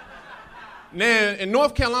 Now, in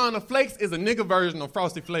North Carolina, Flakes is a nigga version of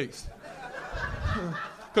Frosted Flakes.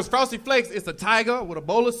 Because Frosted Flakes is a tiger with a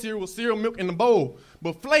bowl of cereal with cereal milk in the bowl.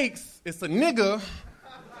 But Flakes is a nigga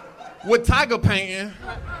with tiger painting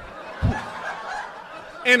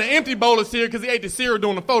and an empty bowl of cereal because he ate the cereal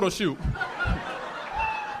during the photo shoot.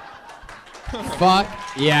 Fuck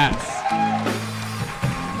yes.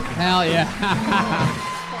 Hell yeah.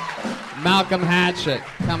 Malcolm Hatchett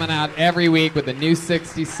coming out every week with a new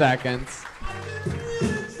 60 seconds.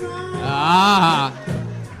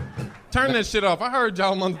 Turn that shit off. I heard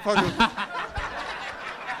y'all motherfuckers.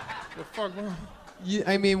 The fuck wrong?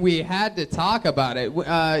 I mean, we had to talk about it.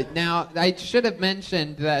 Now, I should have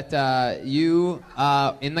mentioned that you,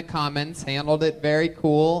 in the comments, handled it very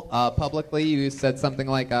cool. Publicly, you said something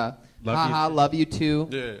like, haha, love you too.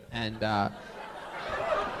 Yeah. And,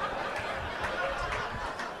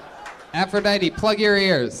 Aphrodite, plug your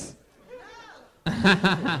ears.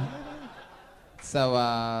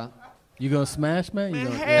 So, you gonna smash, man?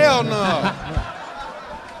 Man, hell no.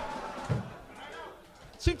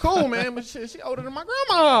 She cool, man, but she older than my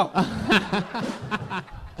grandma.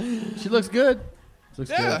 She looks good.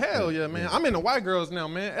 Yeah, hell yeah, man. I'm into white girls now,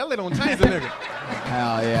 man. LA don't change a nigga.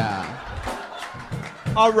 Hell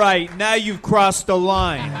yeah. All right, now you've crossed the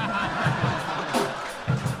line.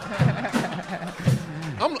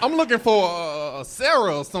 I'm looking for a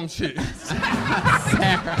Sarah or some shit.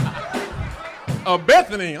 Sarah.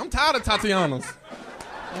 Bethany. I'm tired of Tatianas.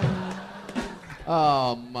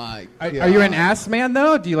 Oh my God. Are you an ass man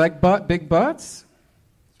though? Do you like big butts?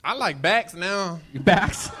 I like backs now.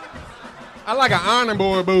 Backs? I like an iron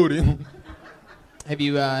boy booty. Have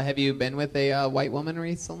you been with a white woman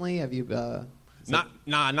recently? Have you? Not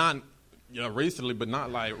recently, but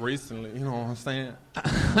not like recently. You know what I'm saying?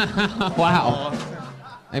 Wow.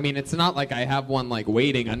 I mean, it's not like I have one like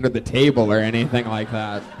waiting under the table or anything like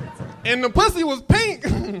that. And the pussy was pink.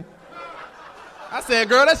 I said,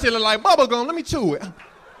 girl, that shit look like bubble gum. Let me chew it.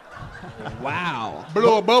 Wow.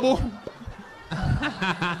 Blew a bubble.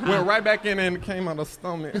 Went right back in there and came out of the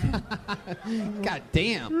stomach. God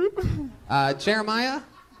damn. Jeremiah?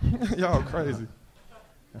 Y'all crazy.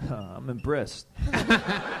 I'm impressed.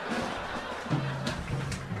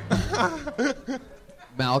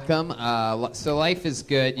 Malcolm, so life is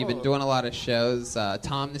good. You've been doing a lot of shows.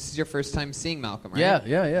 Tom, this is your first time seeing Malcolm, right?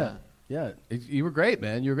 Yeah. You were great,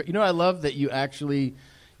 man. You know, I love that you actually,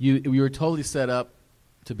 you were totally set up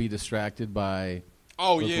to be distracted by.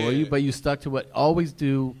 Oh yeah. But you stuck to what. Always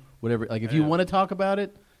do whatever. Like if you want to talk about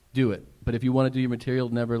it, do it. But if you want to do your material,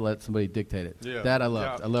 never let somebody dictate it. Yeah. That I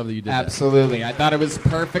loved. Yeah. I love that you did Absolutely. I thought it was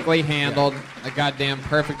perfectly handled. A goddamn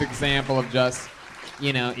perfect example of just,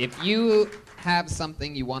 if you have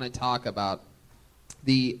something you want to talk about,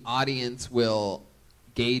 the audience will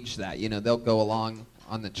gauge that. They'll go along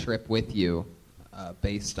on the trip with you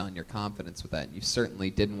based on your confidence with that. And you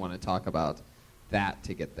certainly didn't want to talk about that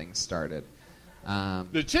to get things started.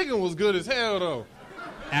 The chicken was good as hell, though.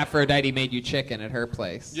 Aphrodite made you chicken at her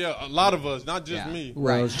place. Yeah, a lot of us, not just me.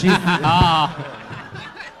 Right.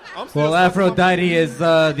 Well, Aphrodite is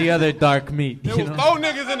the other dark meat. There was 4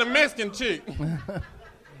 niggas and a Mexican chick.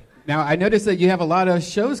 Now, I noticed that you have a lot of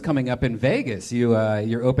shows coming up in Vegas.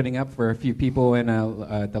 You're opening up for a few people in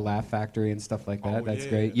the Laugh Factory and stuff like that. That's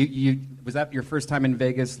great. Was that your first time in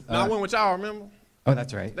Vegas? No, I went with y'all, remember? Oh,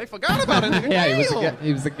 that's right. They forgot about it, nigga. Yeah,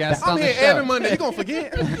 he was a guest I'm on the here show. every Monday. You gonna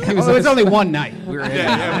forget? It was only one night. We were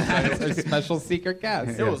a special secret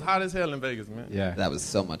guest. It was hot as hell in Vegas, man. Yeah. That was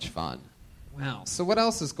so much fun. Wow. So what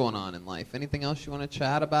else is going on in life? Anything else you want to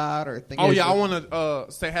chat about or think? Oh yeah, I want to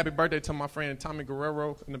say happy birthday to my friend Tommy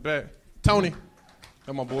Guerrero in the back. Tony,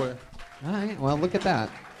 that's my boy. All right. Well, look at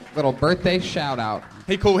that little birthday shout out.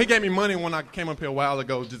 He cool. He gave me money when I came up here a while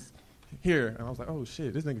ago. Just here, and I was like, oh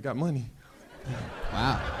shit, this nigga got money.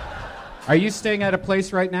 Wow. Are you staying at a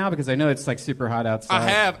place right now? Because I know it's like super hot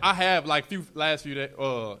outside. I have like last few days.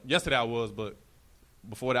 Yesterday I was, but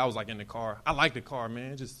before that I was like in the car. I like the car,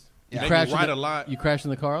 man. Just You make crashed me ride a lot. You crashed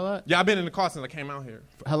in the car a lot? Yeah, I've been in the car since I came out here.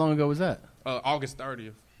 How long ago was that? August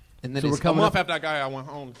 30th. And then So we're a coming month up, after that guy, I went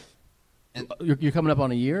home. you're coming up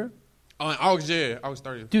on a year? In August, yeah, August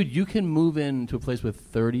 30th. Dude, you can move into a place with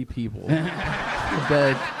 30 people.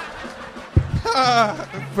 But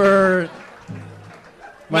for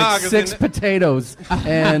like 6 potatoes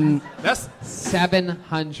and that's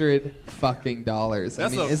 $700 fucking dollars. I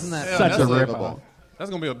mean, isn't that such a unbelievable? That's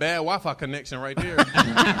gonna be a bad Wi-Fi connection right there.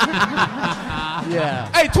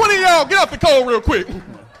 yeah. Hey, 20 of y'all, get off the code real quick.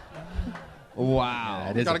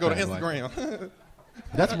 Wow. Gotta go to Instagram.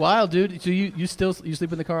 That's wild, dude. So you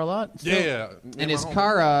sleep in the car a lot? Still? Yeah. And his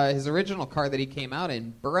car, his original car that he came out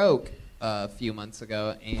in broke a few months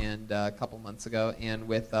ago and a couple months ago, and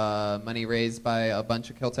with money raised by a bunch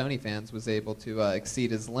of Kill Tony fans, was able to exceed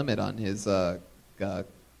his limit on his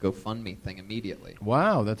GoFundMe thing immediately.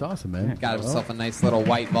 Wow, that's awesome, man. Got himself a nice little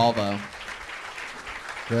white Volvo.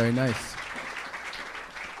 Very nice.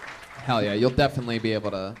 Hell yeah, you'll definitely be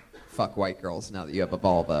able to fuck white girls now that you have a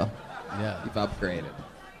Volvo. Yeah. You've upgraded.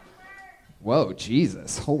 Whoa,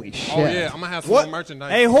 Jesus. Holy shit. Oh, yeah, I'm gonna have some more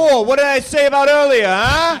merchandise. Hey, whore, what did I say about earlier,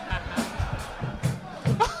 huh?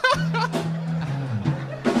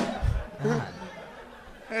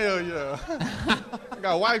 Hell yeah. I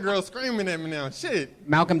got white girls screaming at me now. Shit.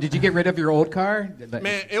 Malcolm, did you get rid of your old car?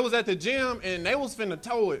 Man, it was at the gym, and they was finna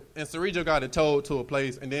tow it, and Cerrijo got it towed to a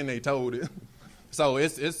place, and then they towed it. So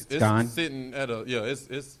it's gone? sitting at a,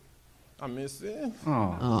 I miss it.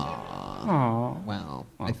 Wow.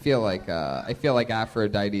 I feel like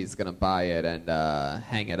Aphrodite's gonna buy it and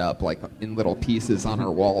hang it up like in little pieces on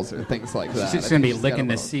her walls or things like that. She's gonna be licking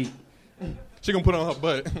the seat. She gonna put it on her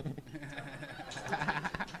butt.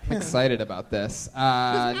 I'm excited about this.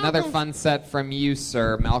 Another fun set from you,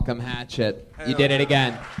 sir, Malcolm Hatchett. You did it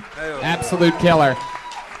again. Absolute killer.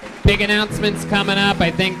 Big announcements coming up.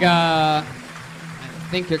 I think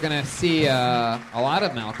you're gonna see a lot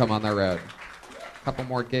of Malcolm on the road. A couple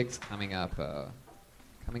more gigs coming up,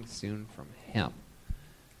 coming soon from him.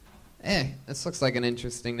 Hey, this looks like an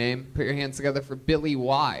interesting name. Put your hands together for Billy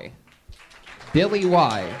Y. Billy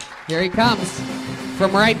Y. Here he comes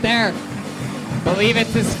from right there. Believe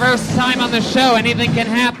it's his first time on the show. Anything can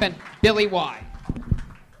happen. Billy Y.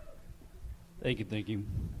 Thank you.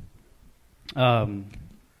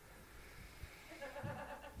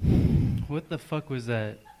 What the fuck was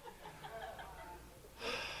that?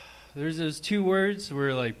 There's those 2 words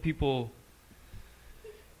where like people,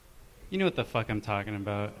 you know what the fuck I'm talking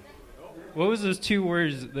about. What was those 2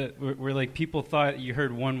 words that where like people thought you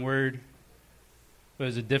heard one word, but it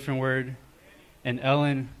was a different word? And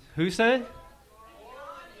Ellen, who said?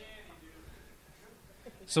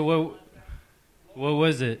 So what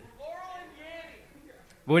was it?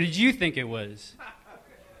 What did you think it was?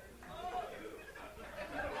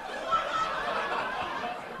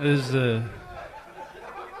 The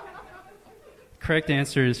correct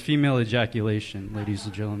answer is female ejaculation, ladies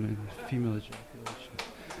and gentlemen. Female ejaculation.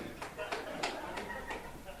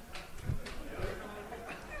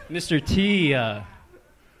 Mr. T,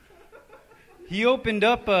 he opened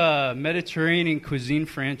up a Mediterranean cuisine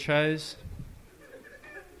franchise.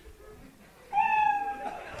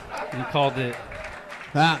 He called it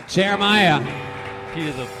Jeremiah.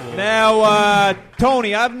 Peter the Fool. Now,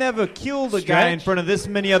 Tony, I've never killed a guy in front of this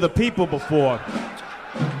many other people before.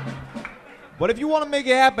 But if you want to make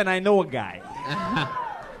it happen, I know a guy.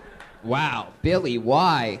 Wow, Billy,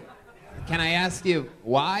 why? Can I ask you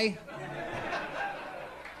why?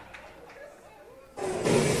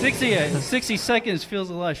 60 seconds feels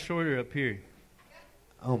a lot shorter up here.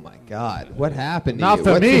 Oh my God! What happened to Not you?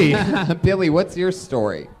 for me. Billy. What's your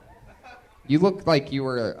story? You look like you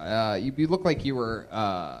were. You look like you were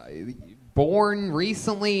born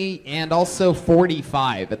recently and also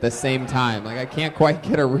 45 at the same time. Like I can't quite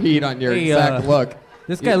get a read on your exact look.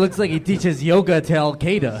 This guy looks like he teaches yoga to Al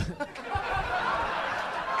Qaeda.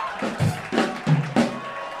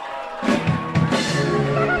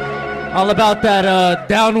 All about that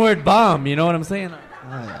downward bomb, you know what I'm saying?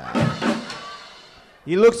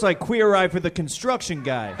 He looks like Queer Eye for the construction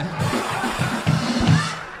guy.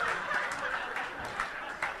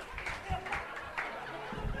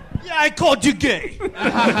 Yeah, I called you gay.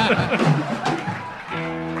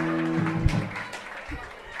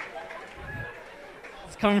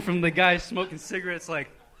 It's coming from the guy smoking cigarettes like...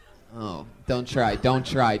 Oh, don't try.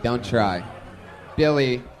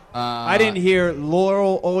 Billy. I didn't hear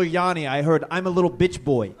Laurel Oliani. I heard I'm a little bitch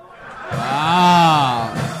boy.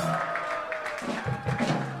 Wow.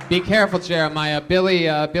 Be careful, Jeremiah. Billy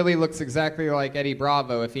looks exactly like Eddie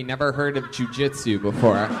Bravo if he never heard of jiu-jitsu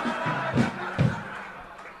before.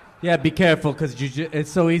 Yeah, be careful, because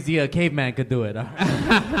it's so easy a caveman could do it.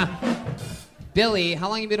 Billy, how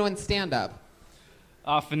long have you been doing stand-up?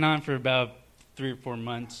 Off and on for about 3 or 4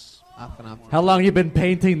 months. Off and on. How long you been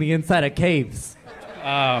painting the inside of caves?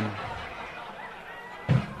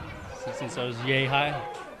 Since I was yay high.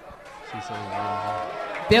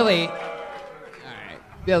 Billy.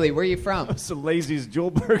 Billy, where are you from? That's the laziest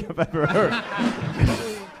Joelberg I've ever heard.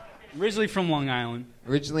 Originally from Long Island.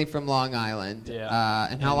 Yeah.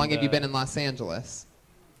 And how long have you been in Los Angeles?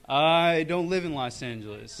 I don't live in Los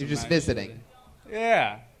Angeles. You're just visiting?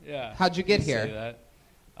 Yeah. How'd you get Say here?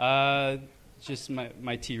 that. Just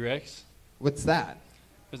my T-Rex. What's that?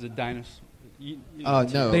 It was a dinosaur. You Oh,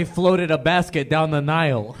 no. They floated a basket down the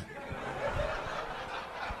Nile.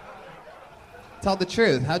 Tell the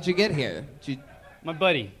truth. How'd you get here? My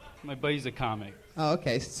buddy's a comic. Oh,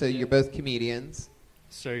 okay. So you're both comedians.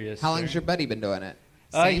 Sir, yes. How long's your buddy been doing it?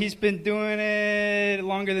 He's been doing it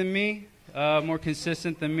longer than me, more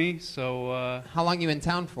consistent than me. So. How long you in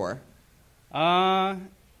town for?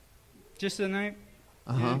 Just a night.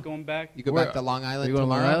 Uh-huh. Yeah, going back. You go back to Long Island you go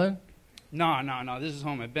tomorrow? to Long Island? No. This is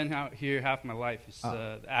home. I've been out here half my life.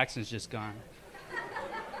 The accent's just gone.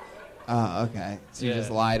 Oh, okay. So you just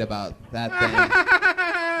lied about that thing.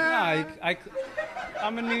 No,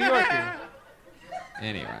 I'm a New Yorker.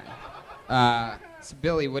 Anyway. So,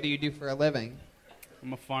 Billy, what do you do for a living?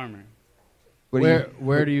 I'm a farmer.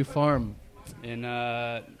 Where do you farm? In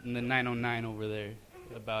the 909 over there,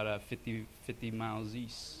 about 50 miles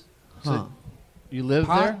east. Huh. You live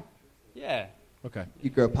there? Yeah. Okay. You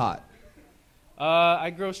grow pot? I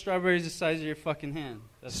grow strawberries the size of your fucking hand.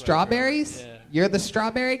 That's Strawberries? Yeah. You're the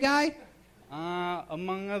strawberry guy?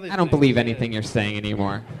 Among other I don't things, believe anything you're saying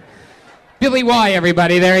anymore. Billy Y,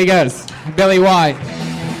 everybody. There he goes. Billy Y.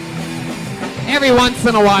 Every once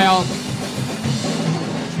in a while,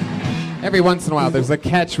 there's a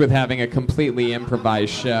catch with having a completely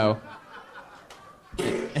improvised show.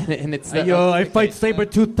 And it's... I fight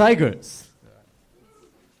saber-toothed tigers.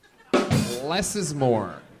 Less is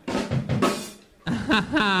more.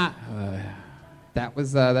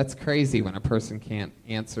 That's crazy when a person can't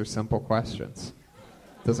answer simple questions.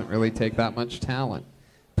 Doesn't really take that much talent.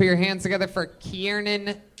 Put your hands together for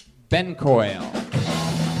Kiernan Bencoil.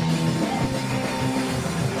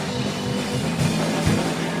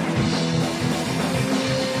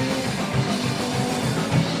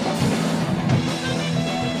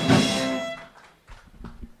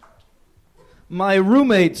 My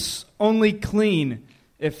roommates only clean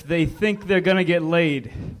if they think they're gonna get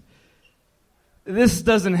laid. This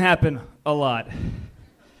doesn't happen a lot.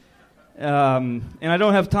 And I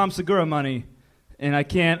don't have Tom Segura money, and I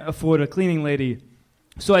can't afford a cleaning lady.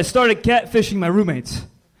 So I started catfishing my roommates.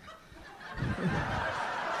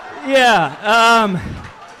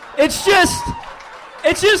 It's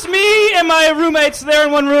just me and my roommates there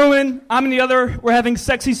in one room, and I'm in the other. We're having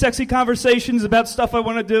sexy conversations about stuff I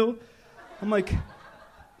want to do. I'm like,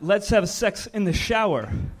 let's have sex in the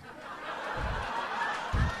shower.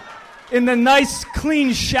 In the nice,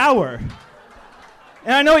 clean shower.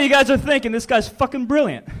 And I know what you guys are thinking, this guy's fucking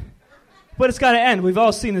brilliant. But it's got to end. We've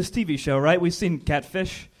all seen this TV show, right? We've seen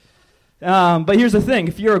Catfish. But here's the thing.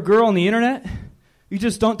 If you're a girl on the internet, you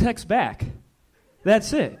just don't text back.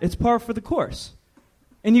 That's it. It's par for the course.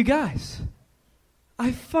 And you guys,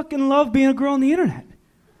 I fucking love being a girl on the internet.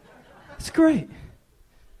 It's great.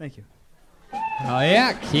 Thank you. Oh,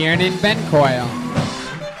 yeah, Kiernan Bencoil.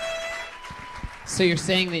 So you're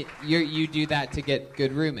saying that you do that to get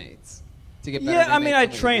good roommates? To get better Yeah, I roommates mean, I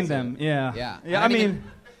than train you them, do? Yeah. Yeah, I mean,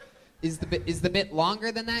 Is the bit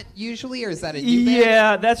longer than that usually, or is that a new bit?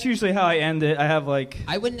 Yeah, that's usually how I end it. I have like.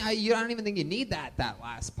 I don't even think you need that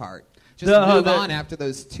last part. Just move on after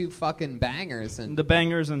those two fucking bangers and the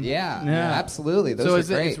bangers and yeah, absolutely.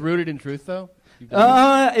 Those are great. It's rooted in truth though.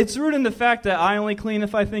 It's rooted in the fact that I only clean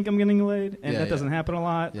if I think I'm getting laid, and that doesn't happen a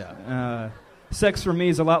lot. Yeah. Sex for me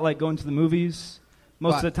is a lot like going to the movies.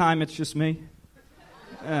 Most of the time, it's just me.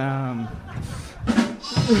 Wow.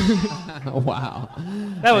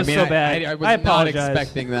 That was so bad. I was I apologize. not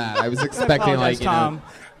expecting that. I was expecting like Tom.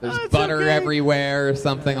 There's butter everywhere or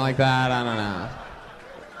something like that. I don't know.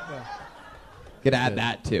 Could add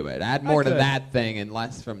that to it. Add more to that thing and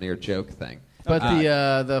less from your joke thing. But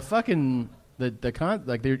the fucking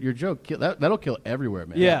your joke that'll kill everywhere,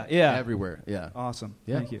 man. Yeah, everywhere. Yeah. Awesome.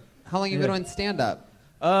 Yeah. Thank you. How long you been doing stand up?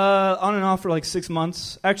 On and off for like 6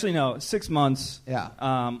 months. Actually, no, 6 months. Yeah.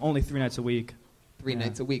 Only 3 nights a week. 3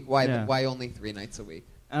 nights a week. Why? Yeah. Why only 3 nights a week?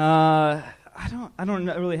 I don't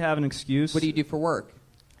really have an excuse. What do you do for work?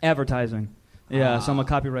 Advertising. Yeah, so I'm a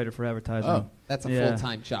copywriter for advertising. Oh, that's a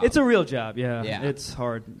full-time job. It's a real job. Yeah. It's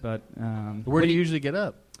hard, but. Where do you usually get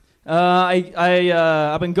up?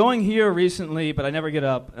 I've been going here recently, but I never get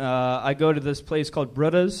up. I go to this place called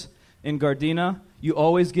Brutta's in Gardena. You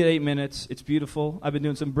always get 8 minutes. It's beautiful. I've been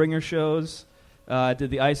doing some bringer shows. I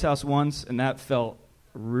did the Ice House once, and that felt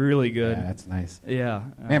really good. Yeah, that's nice. Yeah.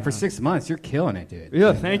 Man, for 6 months, you're killing it, dude.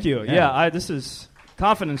 Yeah, thank you. Yeah, this is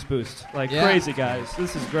confidence boost. Crazy, guys.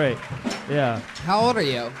 This is great. Yeah. How old are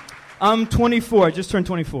you? I'm 24. I just turned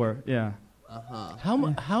 24. Yeah.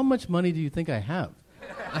 Uh-huh. How much money do you think I have?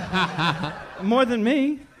 More than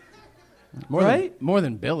me. More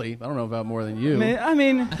than Billy. I don't know about more than you. I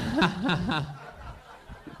mean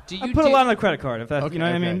I put a lot on the credit card, if that, you know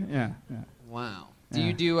what I mean? Yeah. Wow. Do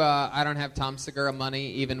you do, I don't have Tom Segura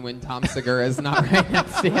money, even when Tom Segura is not right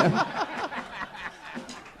next to you?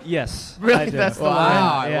 Yes. Really? That's the line?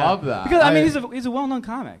 Wow, I love that. Because, I mean, he's a well-known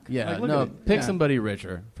comic. Yeah, pick somebody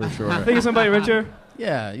richer, for sure. Think of somebody richer?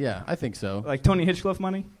 Yeah, I think so. Like Tony Hinchcliff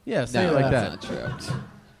money? Yeah, say it like that. That's not true.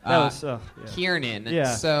 That was, Kiernan,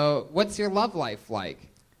 Yeah. so what's your love life like?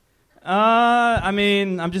 I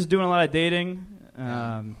mean, I'm just doing a lot of dating.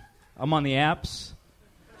 I'm on the apps.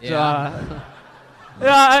 Yeah.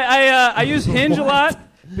 I use Hinge a lot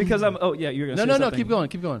because I'm. Oh yeah, you're gonna. No, say something.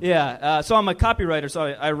 keep going. Yeah. So I'm a copywriter, so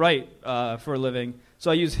I write for a living. So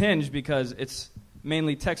I use Hinge because it's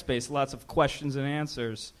mainly text-based, lots of questions and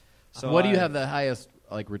answers. So what do you have the highest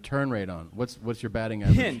return rate on? What's your batting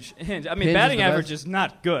average? Hinge. I mean, Hinge batting is the average best? is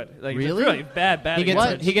not good. Like, Really? It's really bad batting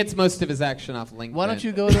average. He gets most of his action off LinkedIn. Why don't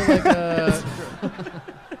you go to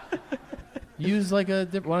use why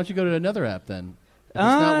don't you go to another app then?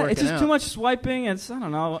 It's just too much swiping. I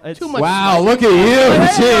don't know. It's Too much Wow, swiping. look at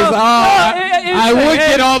you. Jeez. I would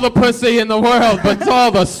get all the pussy in the world, but it's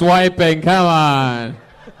all the swiping. Come on.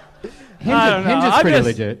 Hinge is pretty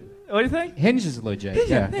legit. What do you think? Hinge is legit.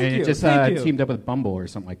 Yeah, and thank you, it just thank you. teamed up with Bumble or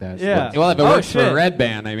something like that. So Yeah. Well, if it works for shit.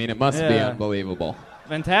 Redban, I mean, it must be Yeah. unbelievable.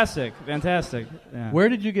 Fantastic. Yeah. Where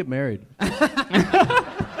did you get married?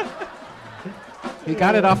 He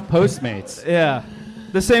got it off Postmates. Yeah.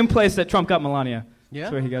 The same place that Trump got Melania. Yeah?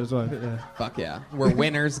 That's where he got his wife. Yeah. Fuck yeah. Where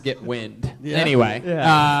winners get wind. Yeah. Anyway.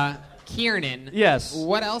 Yeah. Kiernan. Yes.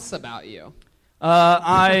 What else about you?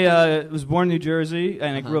 I was born in New Jersey,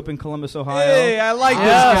 and I grew up in Columbus, Ohio. Hey, I like this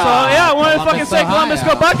Yeah, guy. so yeah, I wanted to fucking say Columbus,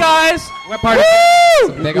 go Buckeyes! What part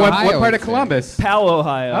what part of Columbus? Powell,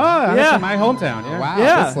 Ohio. Oh, yeah. that's my hometown. Yeah. Wow,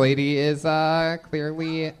 Yeah. this lady is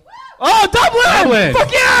clearly Oh, Dublin!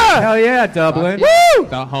 Fuck yeah! Hell yeah, Dublin. Woo!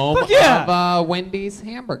 the home Fuck yeah. of Wendy's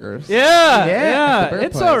hamburgers. Yeah. The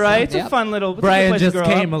It's birthplace, all right. huh? It's a Yep. fun little. It's a good Brian place to just grow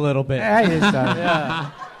came up. a little bit. Yeah, he is, Yeah.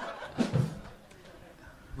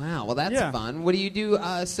 Wow, well that's Yeah. fun. What do you do?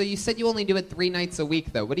 So you said you only do it 3 nights a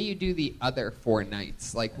week, though. What do you do the other 4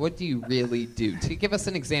 nights? Like, what do you really do? To give us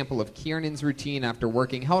an example of Kiernan's routine after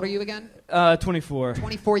working. How old are you again? 24.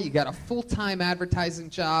 24. You got a full-time advertising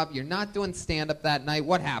job. You're not doing stand-up that night.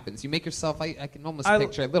 What happens? You make yourself. I can almost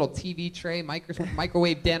picture a little TV tray,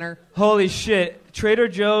 microwave dinner. Holy shit! Trader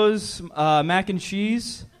Joe's mac and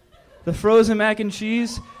cheese, the frozen mac and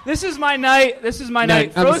cheese. This is my night. I'm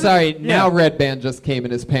Frozen- sorry. Yeah. Now Redban just came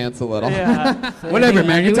in his pants a little. Yeah. Whatever,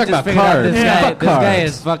 man. You're talking about cars. This Fuck guy cars.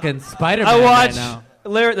 is fucking Spider-Man I watch right now.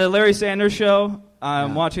 the Larry Sanders Show.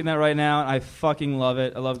 I'm watching that right now, and I fucking love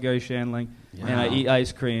it. I love Gary Shandling, and I eat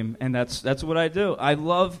ice cream, and that's what I do. I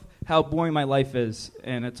love how boring my life is,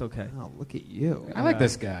 and it's okay. Oh, look at you. I like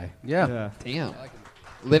this guy. Yeah. Damn.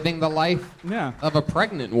 Living the life Yeah. of a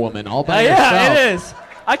pregnant woman all by yourself. Yeah, it is.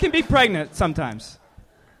 I can be pregnant sometimes.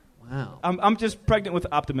 Wow. I'm just pregnant with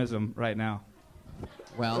optimism right now.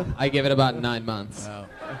 Well, I give it about 9 months. Wow.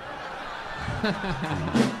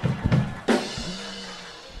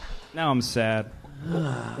 Now I'm sad.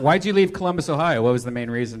 Why'd you leave Columbus, Ohio? What was the main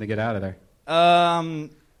reason to get out of there?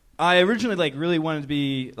 I originally really wanted to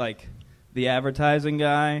be the advertising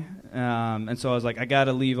guy, and so I was like, I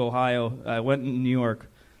gotta leave Ohio. I went to New York.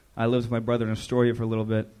 I lived with my brother in Astoria for a little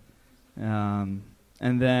bit, and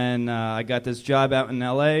then I got this job out in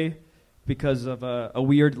L.A. because of a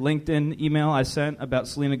weird LinkedIn email I sent about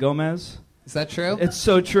Selena Gomez. Is that true? It's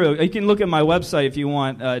so true. You can look at my website if you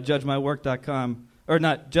want, judgemywork.com, or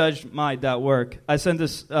not, judgemy.work. I sent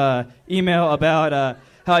this email about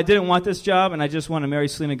how I didn't want this job and I just want to marry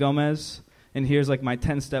Selena Gomez. And here's my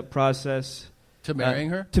 10-step process. To marrying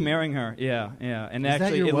her? To marrying her, yeah. And Is that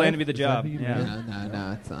actually, your it wife? landed me the Is job. that who you Yeah. married?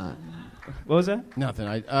 No, it's not. What was that?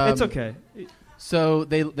 Nothing. It's okay. So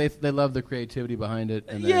they love the creativity behind it.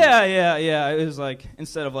 And Yeah. It was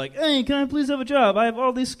instead of hey, can I please have a job? I have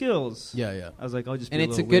all these skills. Yeah. I was like, I'll just be And a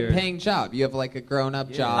it's a little good weird. paying job. You have a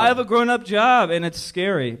grown-up job. I have a grown-up job, and it's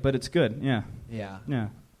scary, but it's good. Yeah. Yeah.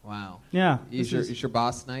 Wow. Yeah. Is your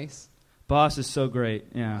boss nice? Boss is so great.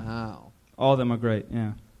 Yeah. Wow. All of them are great.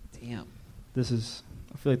 Yeah. Damn. I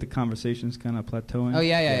feel like the conversation's kind of plateauing. Oh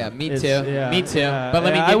yeah. Me too. Yeah. Me too. Yeah. But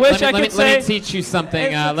let me. I wish I could let me say. teach you something.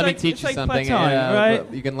 It's Let me teach you it's something. plateauing,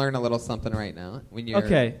 right? You can learn a little something right now when you're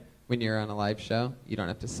Okay. When you're on a live show. You don't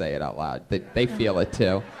have to say it out loud. They feel it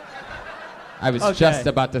too. I was Okay. just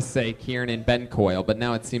about to say Kieran and Ben Coyle, but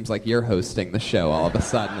now it seems like you're hosting the show all of a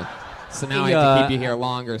sudden. So now I have to keep you here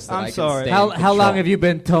longer so that I can stay in How control. long have you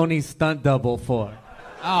been Tony's stunt double for?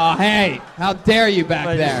 Oh, hey! How dare you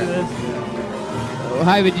back there?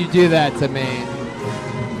 Why would you do that to me?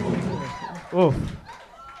 Whoa. All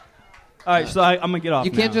right, so I'm gonna get off.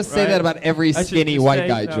 You can't now, just say right? that about every I should skinny just white stay?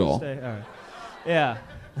 guy, No, Joel. stay. All right. Yeah.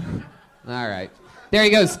 All right. There he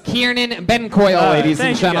goes. Kieran Ben Coyle, ladies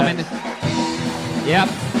and thank you, gentlemen. Yep.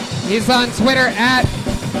 He's on Twitter at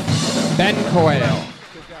Ben Coyle.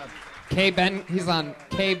 He's on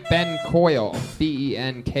K Ben Coyle.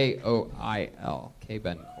 BenKoil. K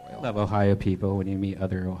Ben Coyle. I love Ohio people when you meet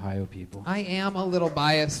other Ohio people. I am a little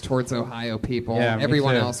biased towards Ohio people. Yeah, me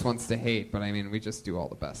Everyone too. else wants to hate, but I mean, we just do all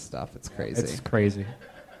the best stuff. It's crazy. It's crazy.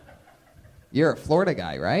 You're a Florida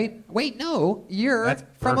guy, right? Wait, no. You're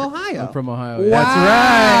from Ohio. I'm from Ohio. Wow. Yeah.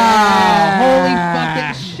 That's right.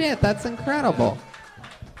 Holy fucking shit. That's incredible.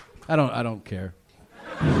 I don't care.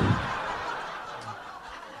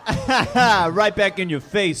 Right back in your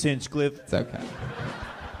face, Hinchcliffe. It's okay.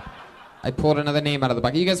 I pulled another name out of the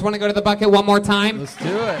bucket. You guys want to go to the bucket one more time? Let's do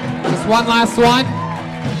it. Just one last one.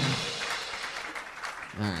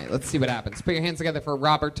 All right, let's see what happens. Put your hands together for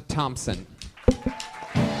Robert Thompson.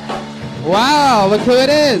 Wow, look who it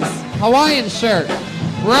is. Hawaiian shirt.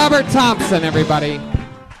 Robert Thompson, everybody.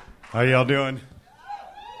 How y'all doing?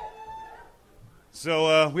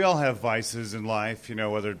 So we all have vices in life,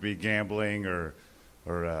 whether it be gambling or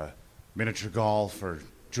miniature golf or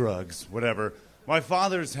drugs, whatever. My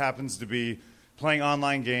father's happens to be playing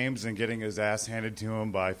online games and getting his ass handed to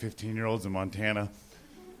him by 15-year-olds in Montana.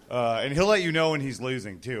 And he'll let you know when he's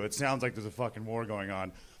losing, too. It sounds like there's a fucking war going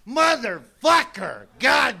on. Motherfucker!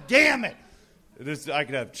 God damn it! I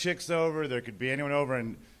could have chicks over, there could be anyone over,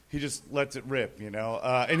 and he just lets it rip,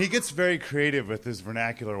 And he gets very creative with his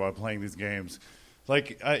vernacular while playing these games.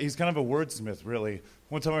 He's kind of a wordsmith, really.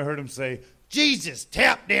 One time I heard him say, Jesus,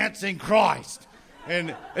 tap dancing Christ!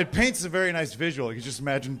 And it paints a very nice visual. You can just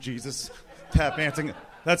imagine Jesus tap dancing.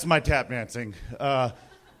 That's my tap dancing. But,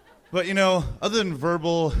 other than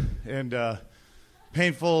verbal and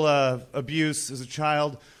painful abuse as a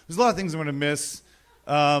child, there's a lot of things I'm going to miss.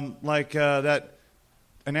 That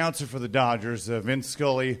announcer for the Dodgers, Vince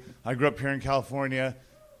Scully. I grew up here in California.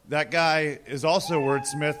 That guy is also a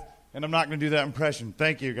wordsmith, and I'm not going to do that impression.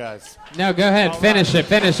 Thank you, guys. No, go ahead. Finish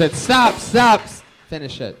it. Stop.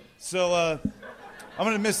 Finish it. So, I'm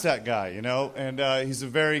going to miss that guy, and he's a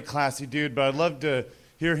very classy dude, but I'd love to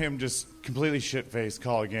hear him just completely shit-faced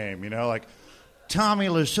call a game, Tommy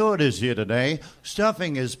Lasorda's here today,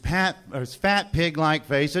 stuffing his fat pig-like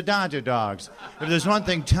face of Dodger dogs. If there's one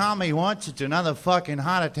thing Tommy wants, it's another fucking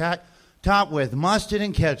heart attack topped with mustard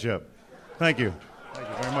and ketchup. Thank you. Thank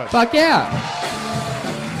you very much. Fuck yeah.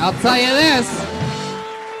 I'll tell you this.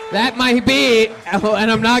 That might be,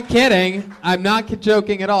 and I'm not kidding, I'm not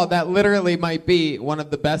joking at all, that literally might be one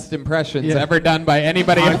of the best impressions ever done by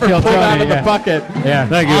anybody ever pulled out of the bucket. Yeah,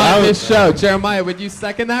 thank you. On this show. Jeremiah, would you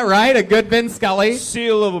second that, right? A good Vin Scully?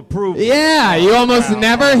 Seal of approval. Yeah, you almost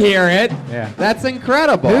never hear it. Yeah. That's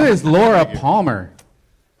incredible. Who is Laura Palmer?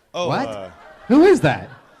 Oh, What? Who is that?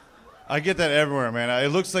 I get that everywhere, man. It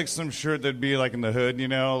looks like some shirt that'd be like in the hood, you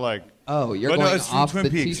know, like. Oh, you're but going no, it's from off Twin the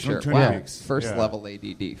Peaks, T-shirt. From Twin Wow. Peaks. First level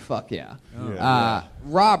ADD. Fuck yeah. Yeah.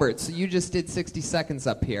 Robert, so you just did 60 seconds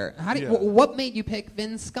up here. What made you pick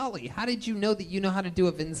Vin Scully? How did you know that you know how to do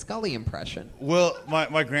a Vin Scully impression? Well,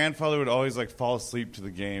 my grandfather would always like fall asleep to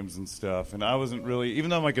the games and stuff, and I wasn't really, even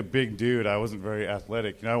though I'm like a big dude, I wasn't very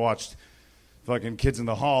athletic. You know, I watched fucking Kids in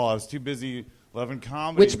the Hall. I was too busy loving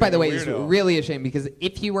comedy. Which, by the way, weirdo. is really a shame because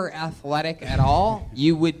if you were athletic at all,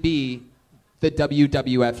 you would be the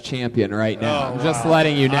WWF champion right now. Oh, I'm just wow.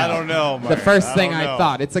 letting you know. I don't know, The man. first thing don't I know.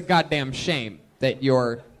 thought, it's a goddamn shame that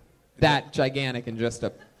you're that gigantic and just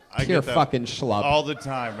a I pure get that fucking schlub. all the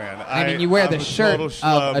time, man. I mean, you wear I'm the a shirt total of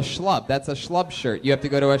schlub. a schlub. That's a schlub shirt. You have to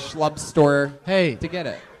go to a schlub store to get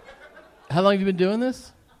it. How long have you been doing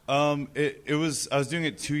this? It was I was doing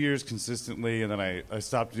it 2 years consistently, and then I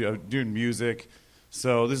stopped doing music.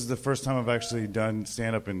 So this is the first time I've actually done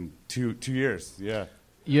stand up in two years. Yeah.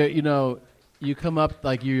 You know, you come up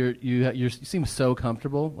like you seem so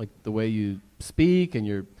comfortable, like the way you speak, and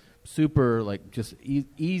you're super like just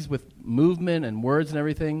ease with movement and words and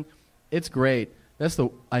everything. It's great.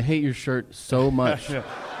 I hate your shirt so much. Yeah.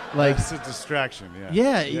 Like it's a distraction.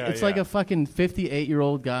 Yeah, it's like a fucking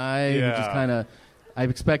 58-year-old guy who just Yeah. kind of. I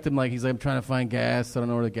expect him like he's like, I'm trying to find gas. I don't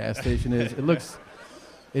know where the gas station is.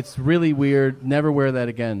 It's really weird. Never wear that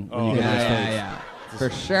again when you get on stage. Yeah. For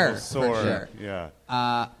sure. Sore. For sure.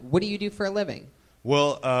 Yeah. What do you do for a living?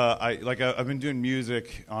 Well, I've been doing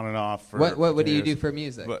music on and off for. What do you years. do for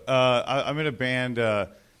music? But, I'm in a band.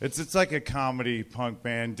 It's like a comedy punk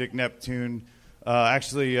band, Dick Neptune.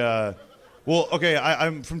 Well, okay,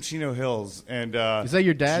 I'm from Chino Hills, and is that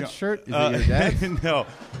your dad's shirt? Is it your dad's?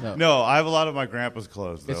 No. I have a lot of my grandpa's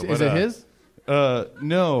clothes though. Is it his?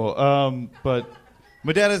 No, but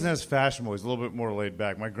my dad isn't as fashionable. He's a little bit more laid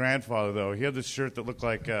back. My grandfather though, he had this shirt that looked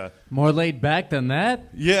like More laid back than that?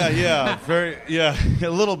 yeah, a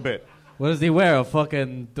little bit. What does he wear? A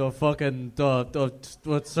fucking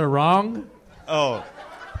what's wrong? Oh,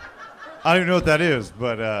 I don't even know what that is,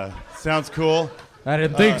 but sounds cool. I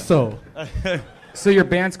didn't think so. So your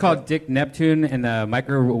band's called Dick Neptune and the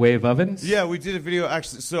Microwave Ovens? Yeah, we did a video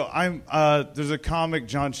actually. So I'm there's a comic,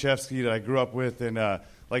 John Shefsky, that I grew up with, and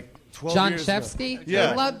like 12 John years Shefsky? ago.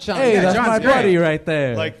 Yeah, I love John. Hey, that's John's my great. buddy right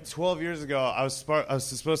there. Like 12 years ago, I was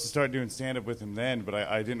supposed to start doing stand up with him then, but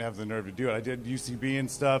I didn't have the nerve to do it. I did UCB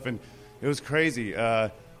and stuff, and it was crazy.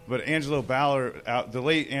 But Angelo Ballard, the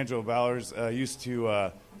late Angelo Ballard, used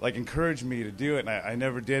to like encourage me to do it, and I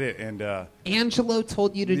never did it. And Angelo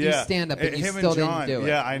told you to do stand up, and you him still and John, didn't do it.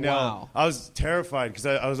 Yeah, I know. Wow. I was terrified because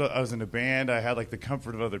I was in a band. I had like the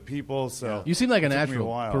comfort of other people. So You seem like a it took me natural,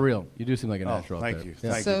 while. for real. You do seem like a natural. out Thank there. you,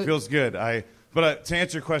 Yeah. thank you. Feels good. But to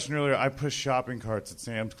answer your question earlier, I push shopping carts at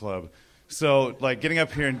Sam's Club. So like getting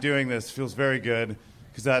up here and doing this feels very good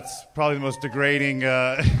because that's probably the most degrading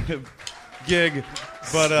gig.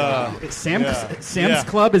 But Sam's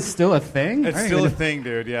Club is still a thing? It's still a thing,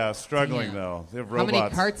 dude. Yeah, struggling though. They have How robots. many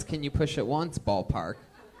carts can you push at once, ballpark?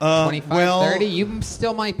 25, well- 30? You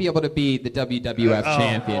still might be able to be the WWF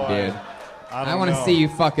champion, boy. dude. I want to know. see you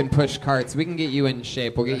fucking push carts. We can get you in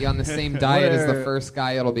shape. We'll get you on the same diet as the are- first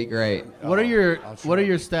guy. It'll be great. What are your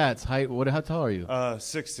stats? Height? How tall are you?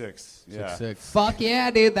 6'6". Yeah. 6'6". Fuck yeah,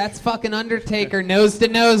 dude. That's fucking Undertaker. Nose to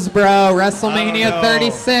nose, bro. WrestleMania know.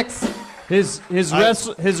 36.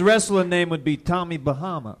 His wrestling name would be Tommy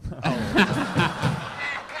Bahama.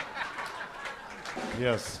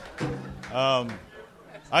 Yes.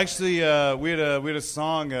 Actually, we had a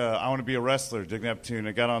song. I want to be a wrestler. Dick Neptune.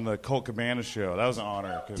 It got on the Colt Cabana show. That was an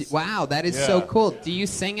honor. Wow, that is so cool. Do you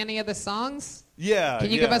sing any of the songs? Yeah. Can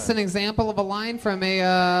you give us an example of a line from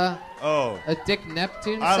a Dick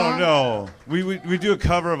Neptune song? I don't know. We do a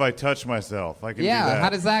cover of "I Touch Myself." I can do that. How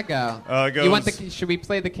does that go? It goes, should we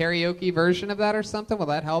play the karaoke version of that or something? Will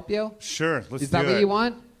that help you? Sure. Let's do it. Is that what you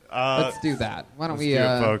want? Let's do that. Why don't let's we, do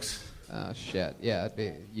it, folks? Oh shit! Yeah, it'd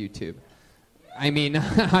be YouTube. I mean,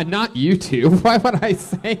 not YouTube. Why would I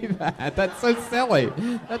say that? That's so silly.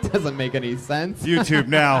 That doesn't make any sense. YouTube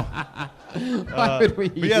now. Why would we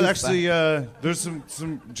But yeah, use actually, that? there's some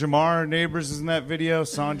Jamar neighbors is in that video.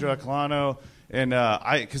 Sandra Aclano, and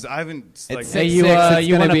because I haven't like. Hey, you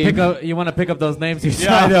want to pick up those names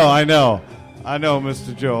yourself? Yeah, I know,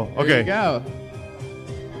 Mr. Joe. Okay. There you go.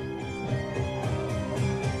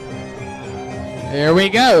 Here we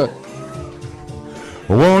go.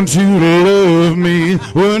 Want you to love me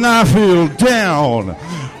when I feel down.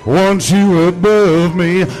 Want you above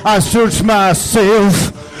me, I search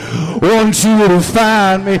myself. Want you to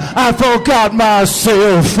find me, I forgot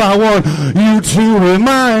myself. I want you to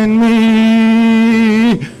remind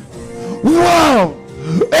me. Whoa!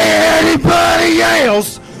 anybody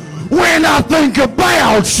else. When I think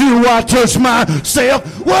about you, I touch myself.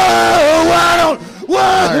 Whoa, I don't. Whoa.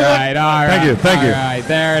 All right. Thank you. All right,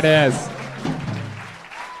 there it is.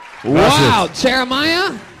 Wow,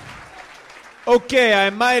 Jeremiah. Okay,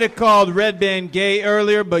 I might have called Redban gay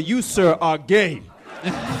earlier, but you, sir, are gay.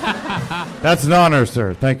 That's an honor,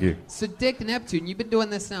 sir. Thank you. So, Dick Neptune, you've been doing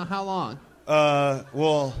this now how long?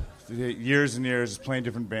 Well, years and years, playing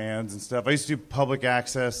different bands and stuff. I used to do public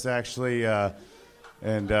access, actually,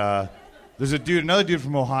 and there's another dude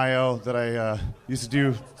from Ohio that I used to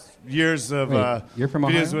do years of you're from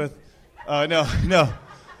videos Ohio? with. No.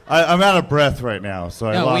 I'm out of breath right now, so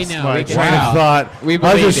I lost we know. my We train can of thought. We I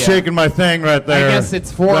was believe just you. shaking my thing right there. I guess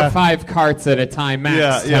it's 4 or 5 carts at a time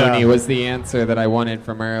max, Yeah, Tony, yeah. was the answer that I wanted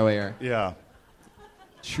from earlier. Yeah.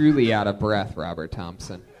 Truly out of breath, Robert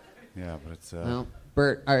Thompson. Yeah, but it's... Well,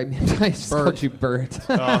 Bert. I just called you Bert.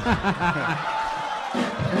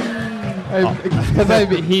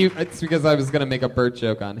 It's because I was going to make a Bert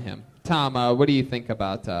joke on him. Tom, what do you think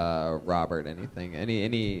about Robert?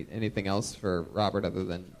 Anything else for Robert other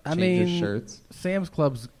than change his shirts? Sam's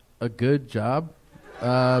Club's a good job.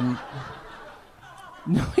 No,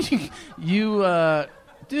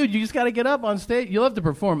 dude, you just got to get up on stage. You'll have to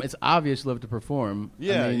perform. It's obvious you'll have to perform.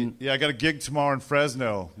 Yeah, I I got a gig tomorrow in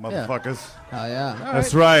Fresno, motherfuckers. Oh, yeah.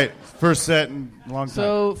 That's right. First set in a long time.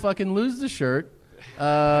 So fucking lose the shirt,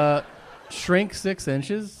 shrink 6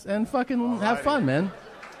 inches, and fucking have fun, man.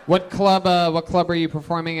 What club are you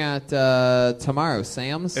performing at tomorrow,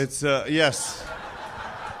 Sam's? It's, yes.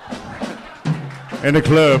 In the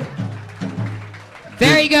club.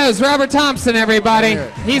 There he goes, Robert Thompson, everybody.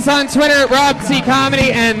 He's on Twitter at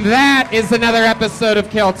RobTComedy, and that is another episode of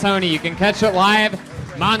Kill Tony. You can catch it live.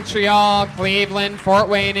 Montreal, Cleveland, Fort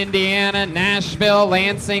Wayne, Indiana, Nashville,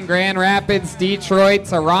 Lansing, Grand Rapids, Detroit,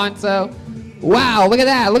 Toronto. Wow, look at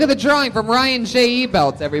that. Look at the drawing from Ryan J.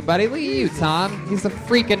 Ebelt, everybody. Look at you, Tom. He's a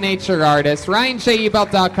freak of nature artist.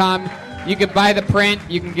 RyanJEbelt.com. You can buy the print.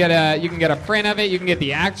 You can get a print of it. You can get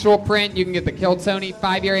the actual print. You can get the Kill Tony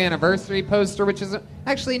 5-year anniversary poster, which is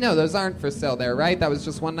actually no, those aren't for sale there, right? That was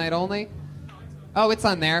just one night only. Oh, it's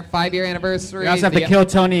on there. 5-year anniversary. We also have the Kill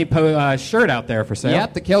Tony shirt out there for sale.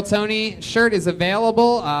 Yep, the Kill Tony shirt is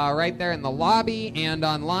available right there in the lobby and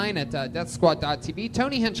online at deathsquad.tv.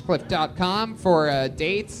 TonyHinchcliffe.com for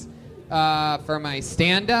dates for my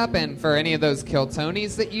stand-up and for any of those Kill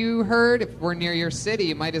Tonys that you heard. If we're near your city,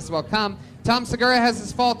 you might as well come. Tom Segura has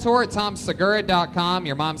his fall tour at tomsegura.com.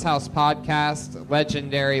 Your Mom's House podcast.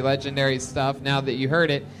 Legendary stuff. Now that you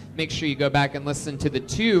heard it, make sure you go back and listen to the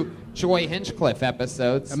 2 Joy Hinchcliffe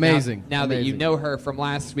episodes. Amazing. Now that you know her from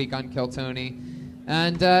last week on Kill Tony.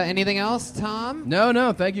 And anything else, Tom?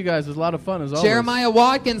 No, thank you guys. It was a lot of fun as always. Jeremiah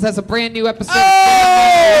Watkins has a brand new episode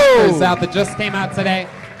of out that just came out today.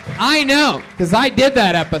 I know, because I did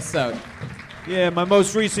that episode. Yeah, my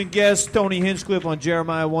most recent guest, Tony Hinchcliffe on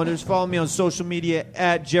Jeremiah Wonders. Follow me on social media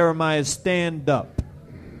at Jeremiah Stand Up.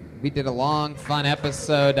 We did a long, fun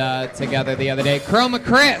episode together the other day. Chroma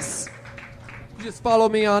Chris. Just follow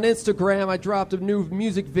me on Instagram. I dropped a new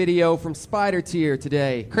music video from Spider Tier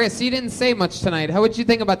today. Chris, you didn't say much tonight. How would you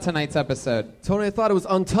think about tonight's episode? Tony, I thought it was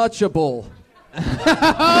untouchable.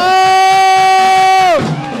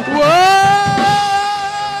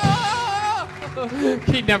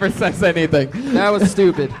 He never says anything. That was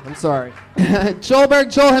stupid. I'm sorry.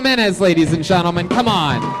 Joel Jimenez, ladies and gentlemen. Come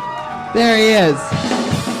on. There he is.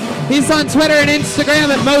 He's on Twitter and Instagram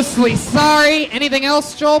at Mostly Sorry. Anything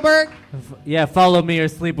else, Joelberg? Yeah, follow me or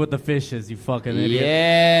sleep with the fishes, you fucking idiot.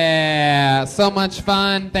 Yeah, so much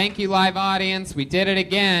fun. Thank you, live audience. We did it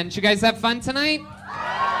again. Did you guys have fun tonight? All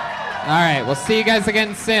right, we'll see you guys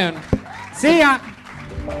again soon. See ya.